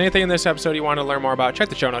notes. If there's anything in this episode you want to learn more about, check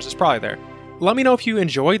the show notes. It's probably there. Let me know if you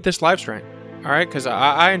enjoyed this live stream. All right, because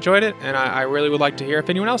I enjoyed it, and I really would like to hear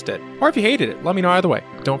if anyone else did. Or if you hated it, let me know either way.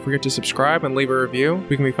 Don't forget to subscribe and leave a review.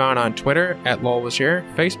 We can be found on Twitter at LowellWasHere,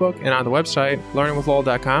 Facebook, and on the website,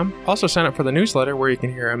 learningwithlowell.com. Also sign up for the newsletter where you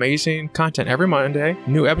can hear amazing content every Monday,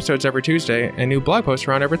 new episodes every Tuesday, and new blog posts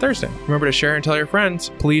around every Thursday. Remember to share and tell your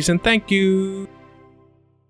friends. Please and thank you.